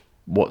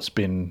what's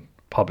been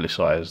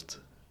publicised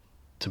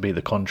to be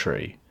the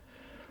contrary,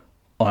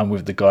 I'm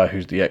with the guy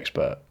who's the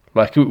expert.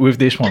 Like with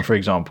this one, for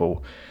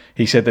example,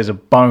 he said there's a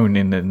bone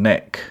in the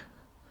neck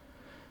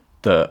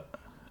that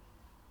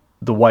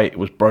the way it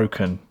was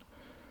broken,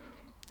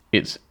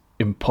 it's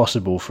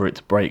impossible for it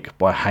to break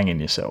by hanging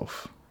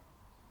yourself.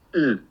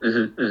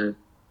 It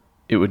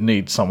would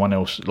need someone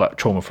else, like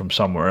trauma from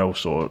somewhere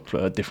else or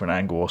a different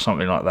angle or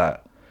something like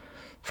that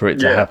for it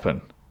to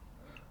happen.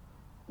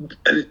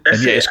 And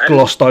yet it's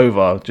glossed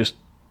over, just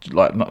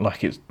like not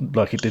like it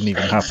didn't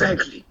even happen.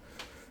 Exactly.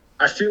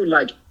 I feel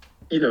like,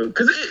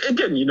 because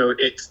again,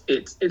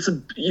 it's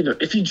a,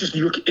 if you just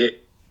look at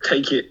it,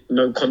 take it,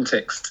 no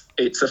context,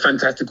 it's a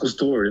fantastical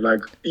story.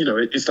 Like,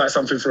 it's like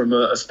something from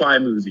a spy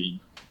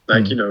movie.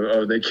 Like,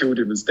 they killed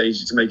him and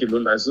staged it to make it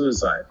look like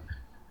suicide.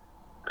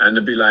 And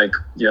they'd be like,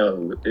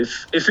 yo,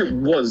 if it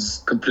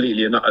was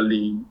completely and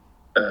utterly,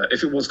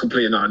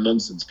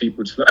 nonsense, people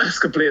would just be like, it's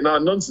complete and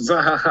utter nonsense.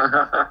 And,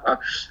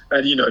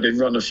 they'd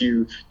run a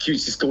few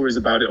cutesy stories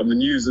about it on the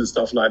news and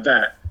stuff like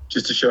that,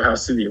 just to show how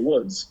silly it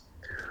was.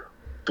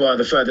 But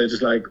the fact they're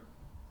just like,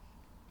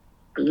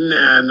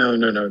 nah,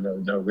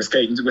 no. We're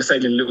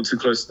sailing a little too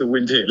close to the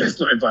wind here. Let's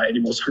not invite any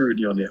more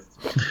scrutiny on it.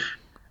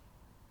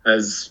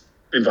 Has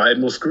invited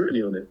more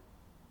scrutiny on it.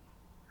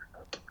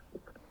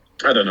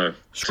 I don't know.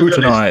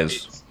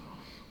 Scrutinise.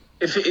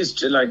 If it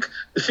is like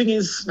the thing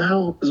is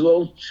now as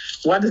well,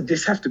 why does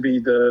this have to be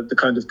the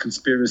kind of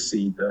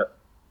conspiracy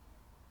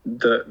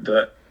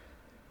that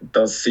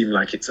does seem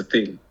like it's a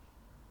thing?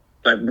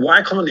 Like,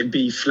 why can't it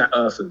be flat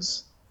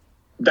earthers?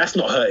 That's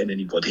not hurting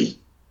anybody,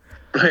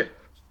 right?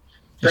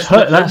 It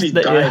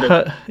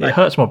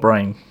hurts my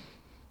brain.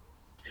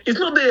 It's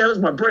not that it hurts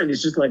my brain.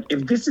 It's just like,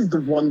 if this is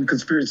the one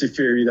conspiracy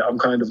theory that I'm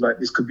kind of like,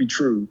 this could be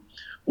true,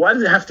 why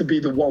does it have to be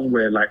the one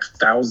where like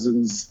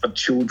thousands of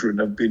children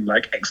have been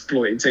like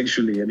exploited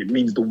sexually, and it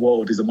means the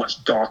world is a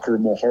much darker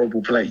and more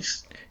horrible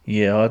place?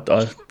 Yeah,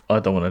 I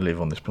don't want to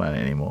live on this planet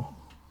anymore.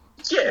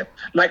 Yeah,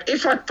 like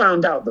if I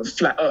found out that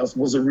flat Earth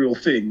was a real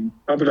thing,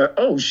 I'd be like,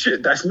 oh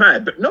shit, that's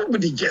mad. But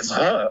nobody gets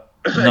hurt.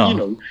 No. You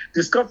know,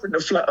 discovering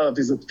that flat Earth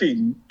is a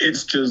thing,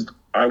 it's just,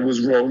 I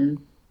was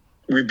wrong.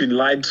 We've been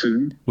lied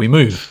to. We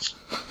move.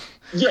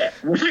 Yeah,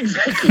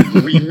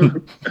 exactly. We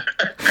move.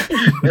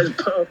 That's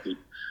perfect.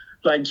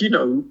 Like, you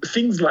know,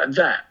 things like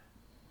that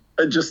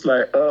are just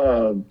like,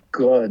 oh,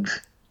 God.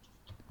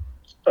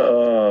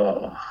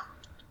 Oh.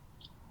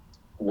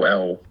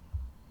 Well.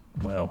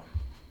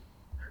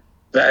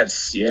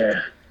 That's,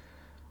 yeah.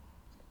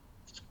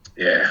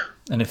 Yeah.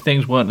 And if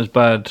things weren't as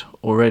bad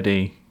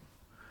already,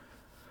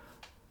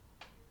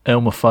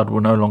 Elmer Fudd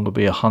will no longer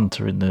be a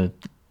hunter in the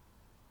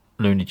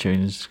Looney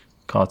Tunes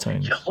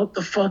cartoons. Yeah, what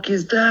the fuck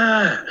is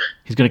that?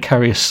 He's going to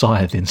carry a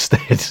scythe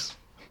instead.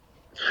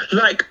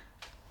 Like,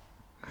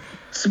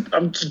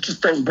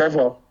 just don't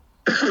bother.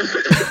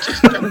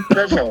 Just don't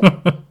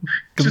bother.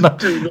 Just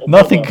do not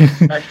nothing.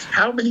 Bother. Like,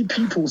 how many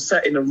people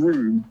sat in a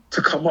room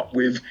to come up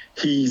with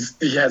he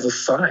has a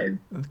scythe?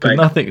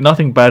 Like,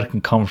 nothing bad can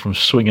come from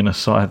swinging a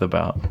scythe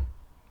about.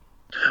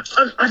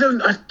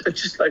 I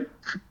just like,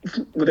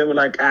 they were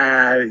like,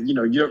 you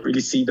know, you don't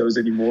really see those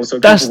anymore, so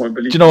people won't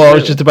believe. Do you know what I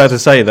was just about to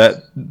say?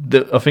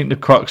 I think the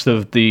crux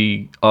of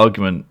the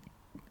argument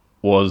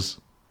was,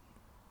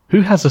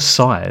 who has a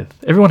scythe?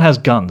 Everyone has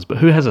guns, but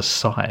who has a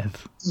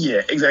scythe?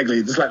 Yeah, exactly.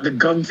 It's like the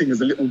gun thing is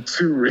a little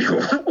too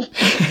real.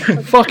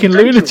 Fucking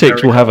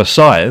lunatics will have a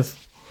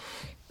scythe.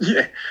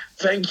 Yeah,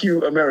 thank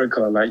you,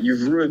 America. Like,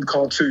 you've ruined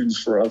cartoons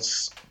for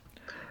us.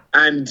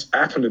 And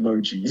Apple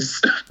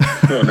emojis.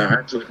 No,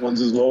 Android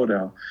ones as well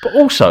now. But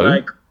also,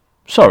 like,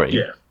 sorry.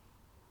 Yeah.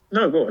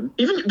 No, go on.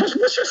 Even what's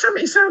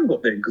Yosemite Sam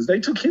got then? Because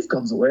they took his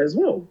guns away as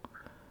well.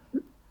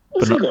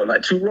 What's he got?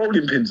 Like 2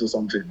 rolling pins or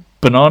something?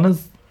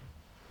 Bananas?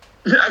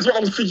 That's what I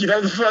was thinking.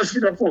 That was the first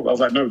thing I thought. I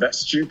was like, no, that's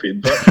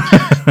stupid. But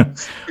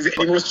is it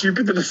any more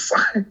stupid than a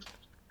sign?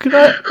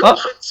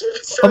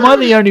 Am I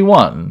the only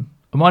one?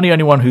 Am I the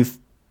only one who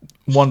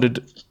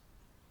wondered,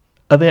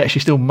 are they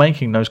actually still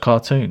making those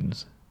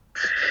cartoons?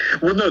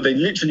 Well, no, they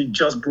literally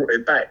just brought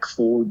it back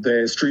for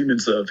their streaming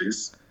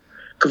service.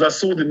 Because I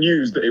saw the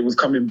news that it was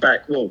coming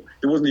back. Well,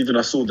 it wasn't even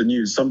I saw the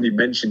news. Somebody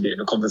mentioned it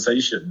in a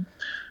conversation.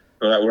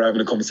 Like, we're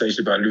having a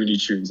conversation about Looney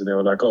Tunes, and they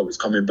were like, oh, it's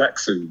coming back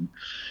soon.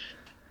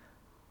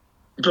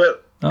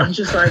 But I'm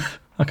just like...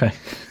 Okay.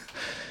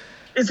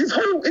 It's his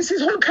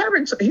whole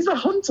character. He's a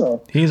hunter.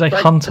 He's a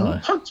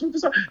hunter.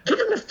 Give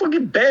him a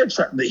fucking bear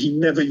trap that he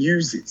never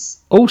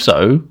uses.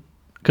 Also,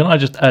 can I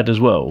just add as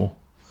well,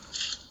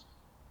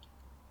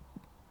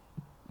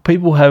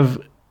 people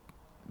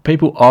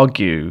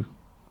argue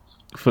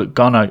for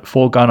gun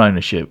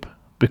ownership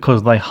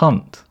because they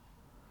hunt.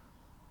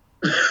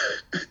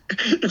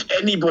 If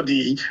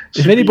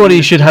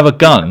anybody should have a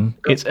gun,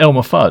 it's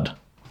Elmer Fudd.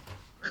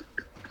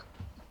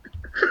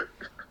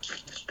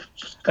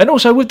 And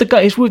also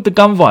it's with the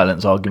gun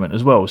violence argument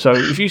as well. So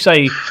if you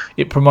say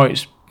it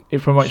promotes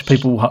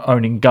people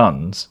owning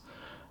guns,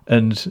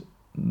 and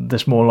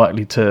that's more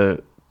likely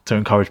to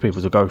encourage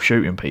people to go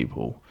shooting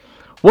people,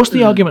 what's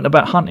the argument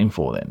about hunting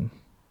for then?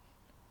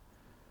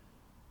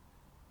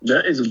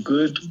 That is a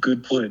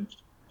good point.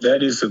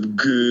 That is some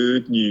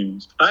good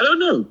news. I don't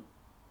know.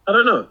 I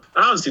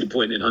don't see the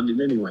point in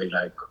hunting anyway.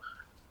 Like,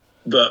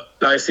 but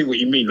I see what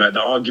you mean. Like,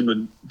 the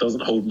argument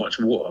doesn't hold much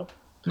water.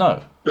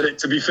 No. But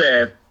to be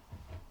fair,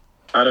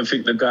 I don't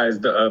think the guys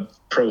that are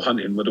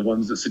pro-hunting were the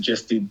ones that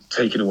suggested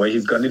taking away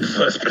his gun in the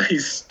first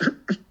place.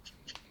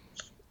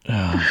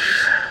 I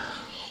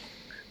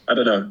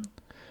don't know.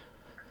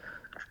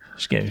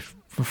 Just get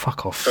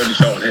fuck off. Only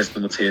Charlton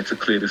Heston was here to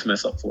clear this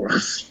mess up for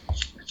us.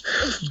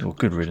 Well,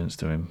 good riddance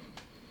to him.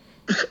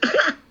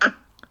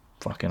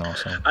 Fucking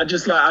arsehole.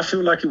 I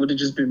feel like it would have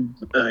just been,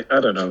 like,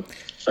 I don't know.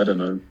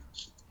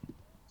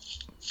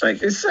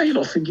 Like, it's so you're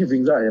not thinking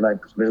things out. You're like,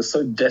 they're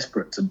so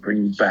desperate to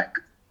bring back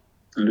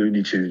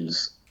Looney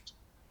Tunes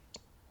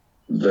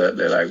that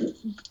they're like,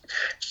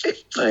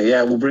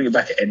 yeah, we'll bring it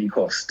back at any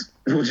cost.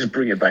 We'll just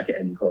bring it back at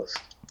any cost.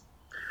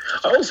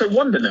 I also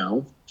wonder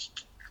now,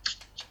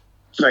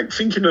 like,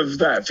 thinking now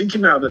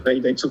that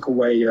they took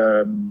away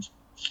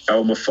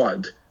Elmer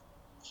Fudd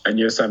and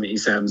Yosemite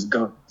Sam's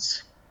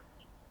guns,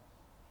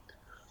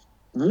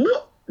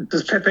 what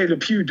does Pepe Le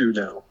Pew do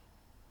now?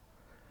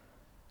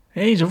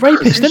 He's a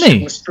rapist, isn't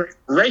he? Was straight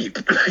rape.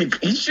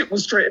 Like, his shit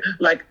was straight.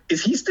 Like,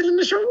 is he still in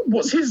the show?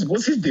 What's his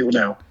deal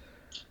now?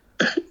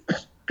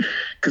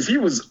 because he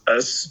was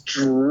a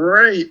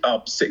straight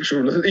up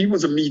sexual. He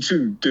was a Me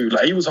Too dude.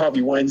 Like he was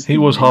Harvey Weinstein. He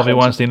was Harvey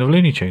Weinstein of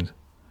Looney Tunes.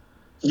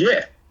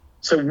 Yeah.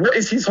 So what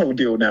is his whole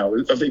deal now?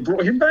 Have they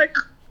brought him back?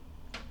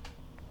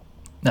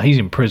 No, he's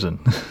in prison.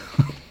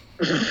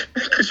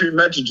 Could you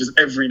imagine just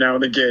every now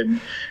and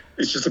again,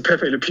 it's just a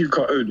Pepe Le Pew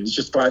cartoon. It's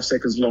just 5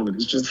 seconds long, and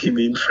it's just him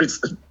in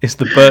prison. It's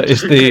the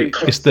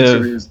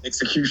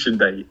execution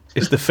date.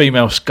 It's the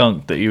female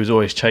skunk that he was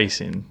always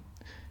chasing.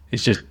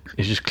 It's just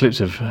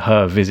clips of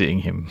her visiting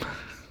him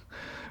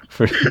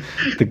through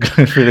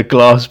the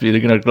glass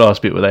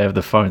bit where they have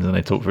the phones and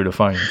they talk through the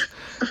phones.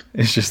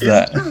 It's just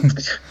that.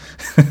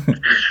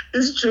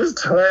 It's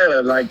just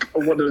her, like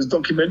one of those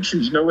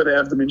documentaries, you know, where they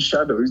have them in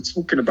shadows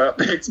talking about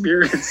their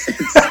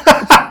experiences.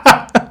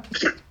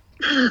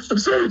 I'm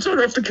sorry, turn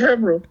off the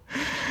camera.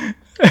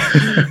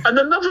 And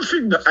another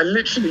thing that I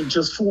literally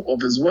just thought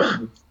of as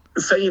well,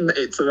 saying that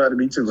it's about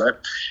Me Too, right?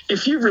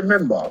 If you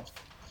remember,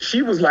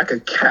 she was like a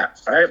cat,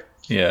 right?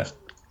 Yeah.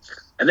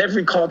 And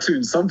every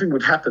cartoon, something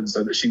would happen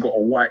so that she got a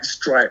white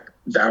stripe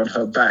down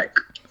her back,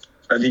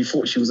 and he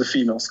thought she was a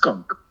female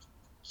skunk.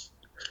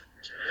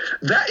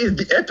 That is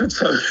the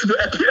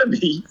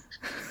epitome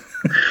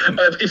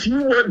of if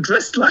you weren't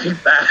dressed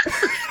like that.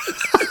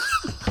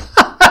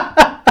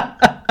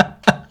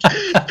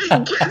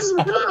 It gets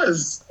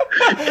worse.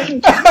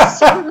 It gets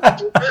so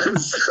much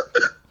worse.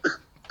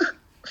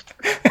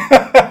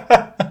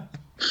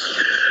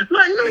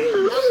 Like, no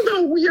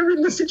wonder we are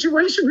in the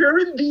situation we are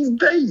in these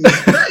days.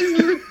 That is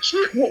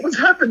legit what was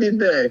happening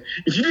there.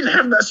 If you didn't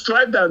have that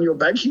stripe down your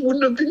back, he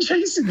wouldn't have been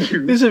chasing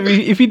you. Listen,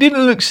 if you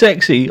didn't look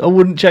sexy, I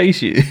wouldn't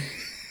chase you.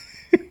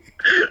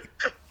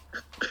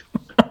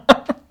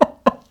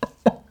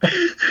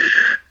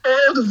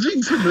 Oh, the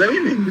victim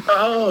blaming.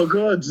 Oh,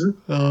 God.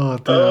 Oh,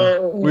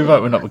 dear. We've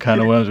opened up a can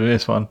of worms with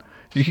this one.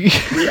 We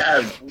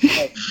have.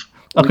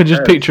 I could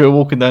just picture her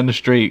walking down the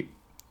street,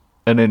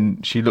 and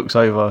then she looks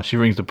over, she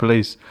rings the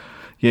police.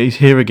 Yeah, he's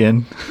here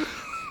again.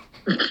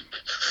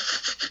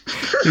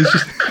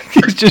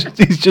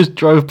 he's just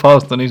drove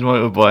past on his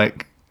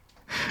motorbike.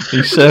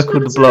 He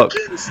circled the block,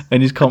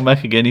 and he's come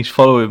back again. He's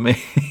following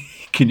me.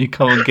 Can you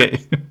come and get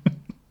him?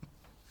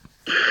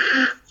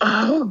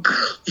 Oh, God.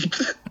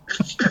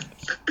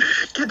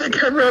 Get that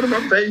camera out of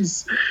my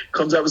face.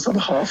 Comes out with some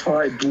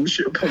half-hearted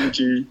bullshit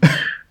apology.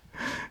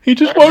 He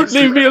just won't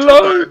leave me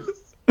alone.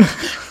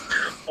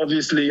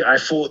 Obviously, I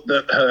thought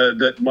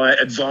that my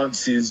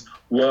advances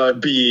were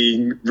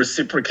being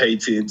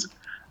reciprocated.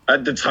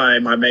 At the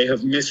time, I may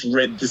have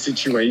misread the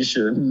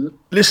situation.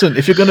 Listen,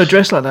 if you're going to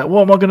dress like that,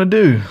 what am I going to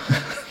do?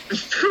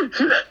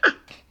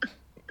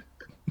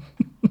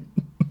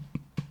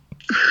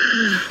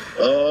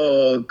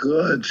 Oh,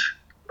 God.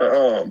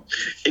 No,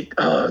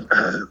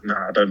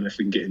 I don't know if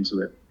we can get into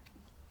it.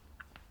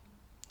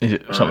 Is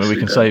it something we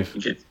can save?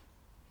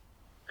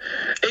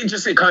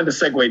 It kind of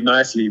segued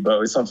nicely, but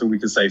it's something we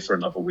can save for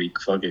another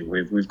week. Fuck it,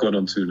 we've gone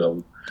on too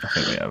long. I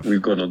think we have.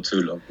 We've gone on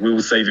too long. We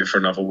will save it for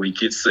another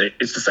week. It's the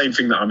same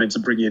thing that I meant to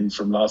bring in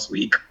from last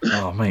week.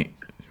 Oh, mate,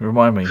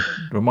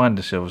 remind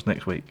ourselves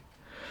next week.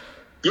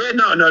 Yeah,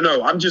 no.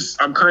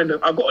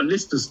 I've got a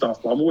list of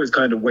stuff, but I'm always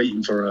kind of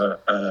waiting for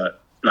a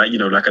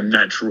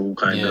natural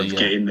kind of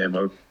get in there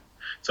mode.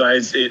 So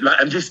and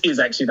this is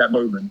actually that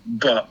moment,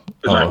 but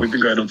we've been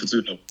going on for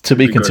too long. To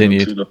be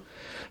continued.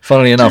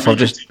 Funnily enough, I've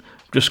just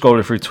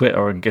scrolling through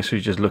Twitter, and guess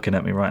who's just looking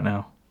at me right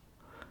now?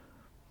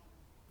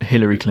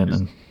 Hillary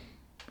Clinton.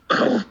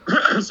 Oh,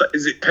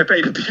 is it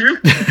Pepe Le Pew?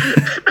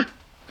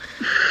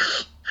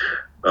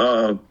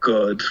 Oh,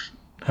 God.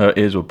 Her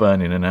ears were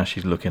burning, and now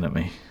she's looking at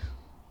me,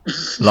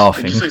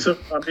 laughing. Did you say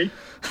something funny?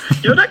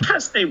 That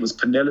cat's name was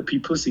Penelope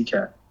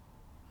Pussycat.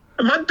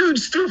 And my dude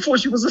still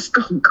thought she was a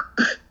skunk.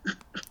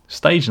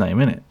 Stage name,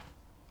 innit?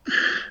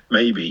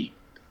 Maybe.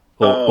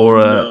 Or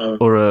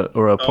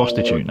a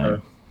prostitute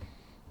name.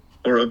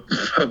 Or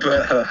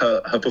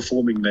her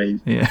performing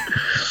name. Yeah.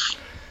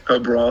 Her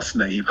brass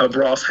name. Her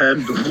brass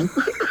handle.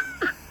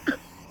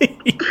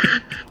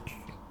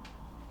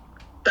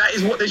 That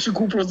is what they should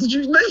call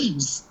prostitutes'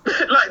 names.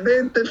 Like,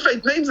 they're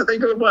fake names that they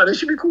go by. They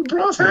should be called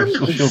brass handles.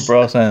 What's your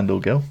brass handle,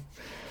 girl?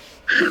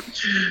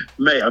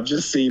 Mate, I've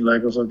just seen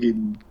like a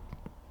fucking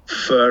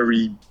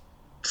furry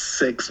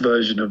sex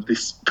version of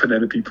this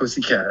Penelope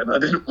Pussycat, and I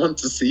didn't want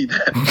to see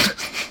that.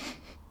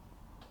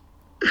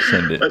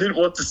 Send it. I didn't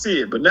want to see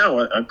it, but now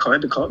I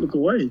kind of can't look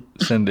away.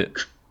 Send it.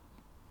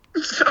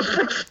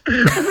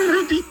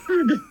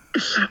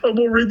 I'm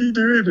already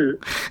doing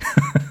it.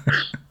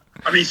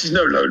 I mean, she's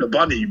no Lola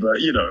Bunny,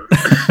 but you know.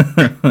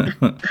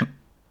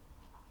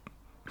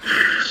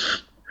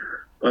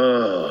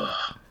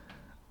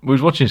 We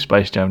was watching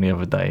Space Jam the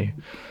other day.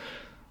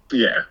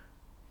 Yeah.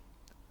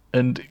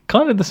 And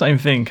kind of the same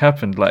thing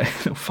happened. Like,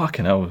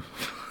 fucking hell.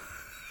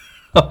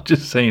 I've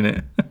just seen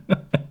it.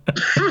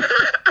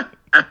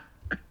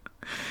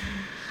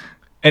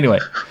 Anyway.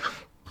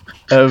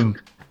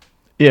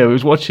 We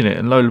was watching it,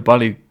 and Lola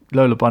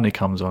Bunny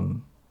comes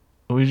on.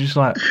 And we were just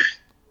like,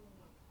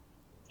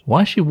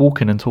 why is she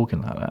walking and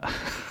talking like that?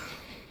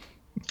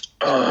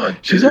 Oh,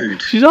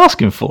 dude. She's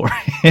asking for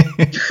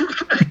it.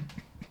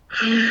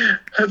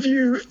 Have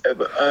you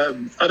ever,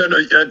 I don't know,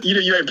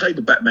 you ain't played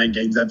the Batman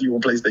games, have you,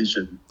 on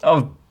PlayStation?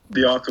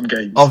 The Arkham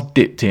games. I've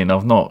dipped in.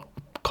 I've not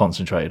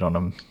concentrated on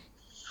them.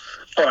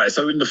 All right,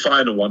 so in the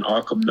final one,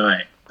 Arkham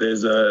Knight,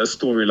 there's a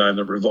storyline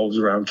that revolves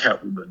around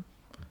Catwoman.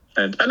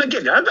 And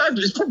again,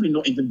 it's probably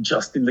not even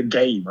just in the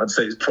game. I'd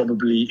say it's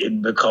probably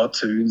in the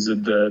cartoons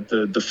and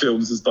the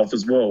films and stuff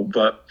as well.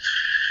 But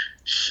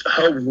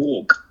her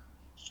walk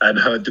and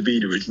her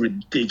demeanor is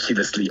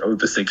ridiculously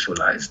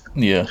over-sexualized.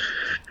 Yeah.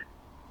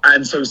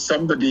 And so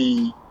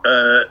somebody,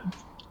 I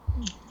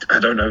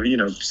don't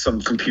know, some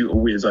computer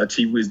whiz,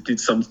 IT whiz, did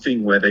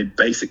something where they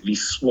basically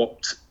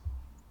swapped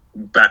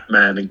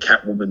Batman and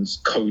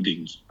Catwoman's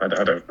coding. I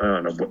don't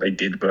know what they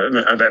did, but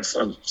that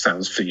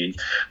sounds thingy.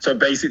 So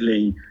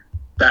basically,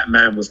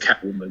 Batman was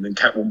Catwoman and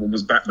Catwoman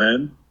was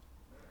Batman.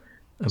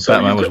 And so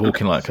Batman was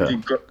walking like her.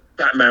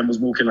 Batman was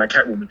walking like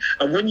Catwoman.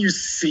 And when you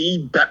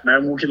see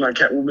Batman walking like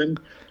Catwoman,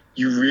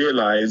 you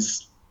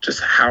realize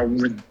just how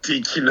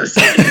ridiculous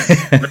it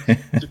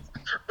is.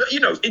 But,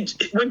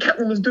 when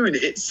Catwoman's doing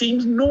it, it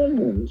seems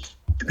normal.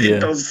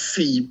 It does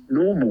seem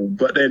normal.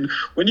 But then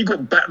when you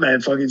got Batman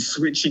fucking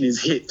switching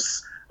his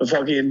hips and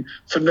fucking,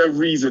 for no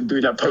reason,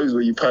 doing that pose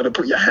where you kind of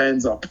put your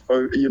hands up,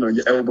 your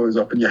elbows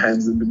up and your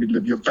hands in the middle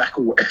of your back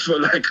or whatever,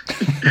 like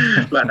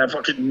that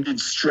fucking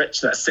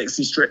mid-stretch, that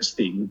sexy stretch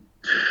thing.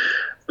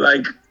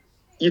 Like,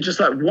 you're just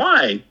like,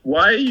 why?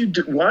 Why are you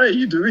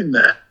doing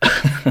that?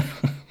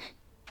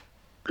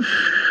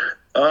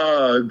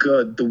 Oh,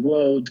 God, the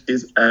world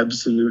is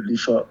absolutely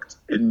fucked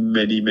in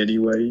many, many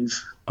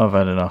ways. I've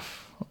had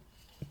enough.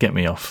 Get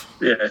me off.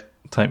 Yeah.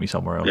 Take me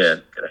somewhere else. Yeah.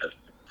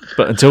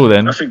 But until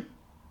then... I think,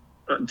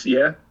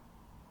 yeah.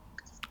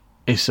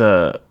 It's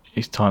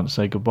time to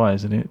say goodbye,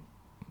 isn't it?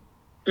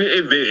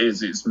 It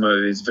is. It's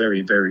very,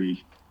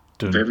 very,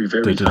 very,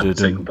 very time to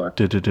say goodbye.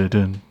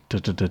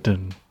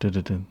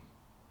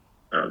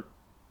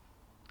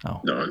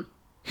 Oh. No.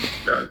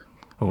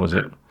 What was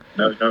it?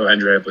 No,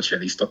 Andrea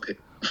Bocelli, stop it.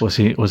 Was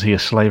he a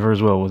slaver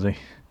as well, was he?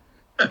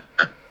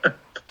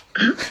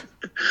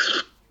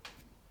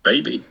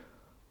 Maybe.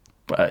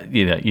 But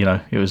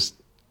it was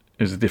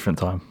a different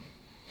time.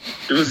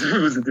 It was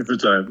a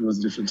different time. It was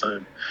a different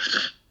time.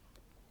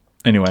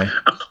 Anyway.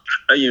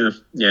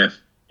 Yeah.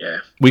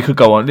 We could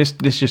go on. Let's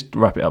just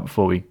wrap it up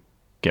before we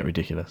get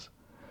ridiculous.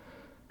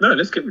 No,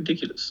 let's get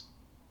ridiculous.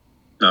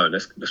 No,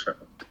 let's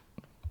wrap up.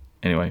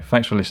 Anyway,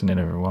 thanks for listening,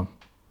 everyone.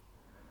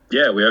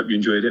 Yeah, we hope you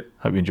enjoyed it.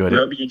 We hope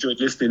you enjoyed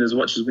listening as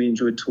much as we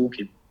enjoyed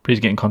talking. Please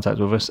get in contact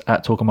with us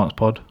at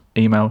talkamongstpod.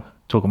 Email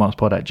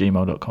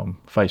talkamongstpod@gmail.com.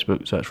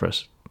 Facebook, search for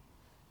us.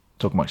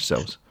 Talk amongst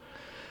yourselves.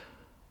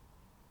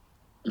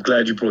 I'm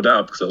glad you brought that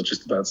up because I was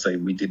just about to say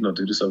we did not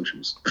do the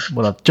socials.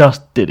 Well, I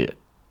just did it.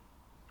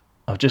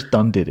 I've just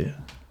did it.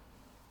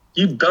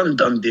 You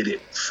done did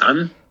it,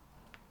 son.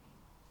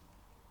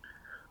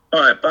 All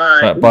right, bye.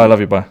 All right, bye.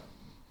 Love you, bye.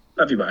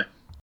 Love you, bye.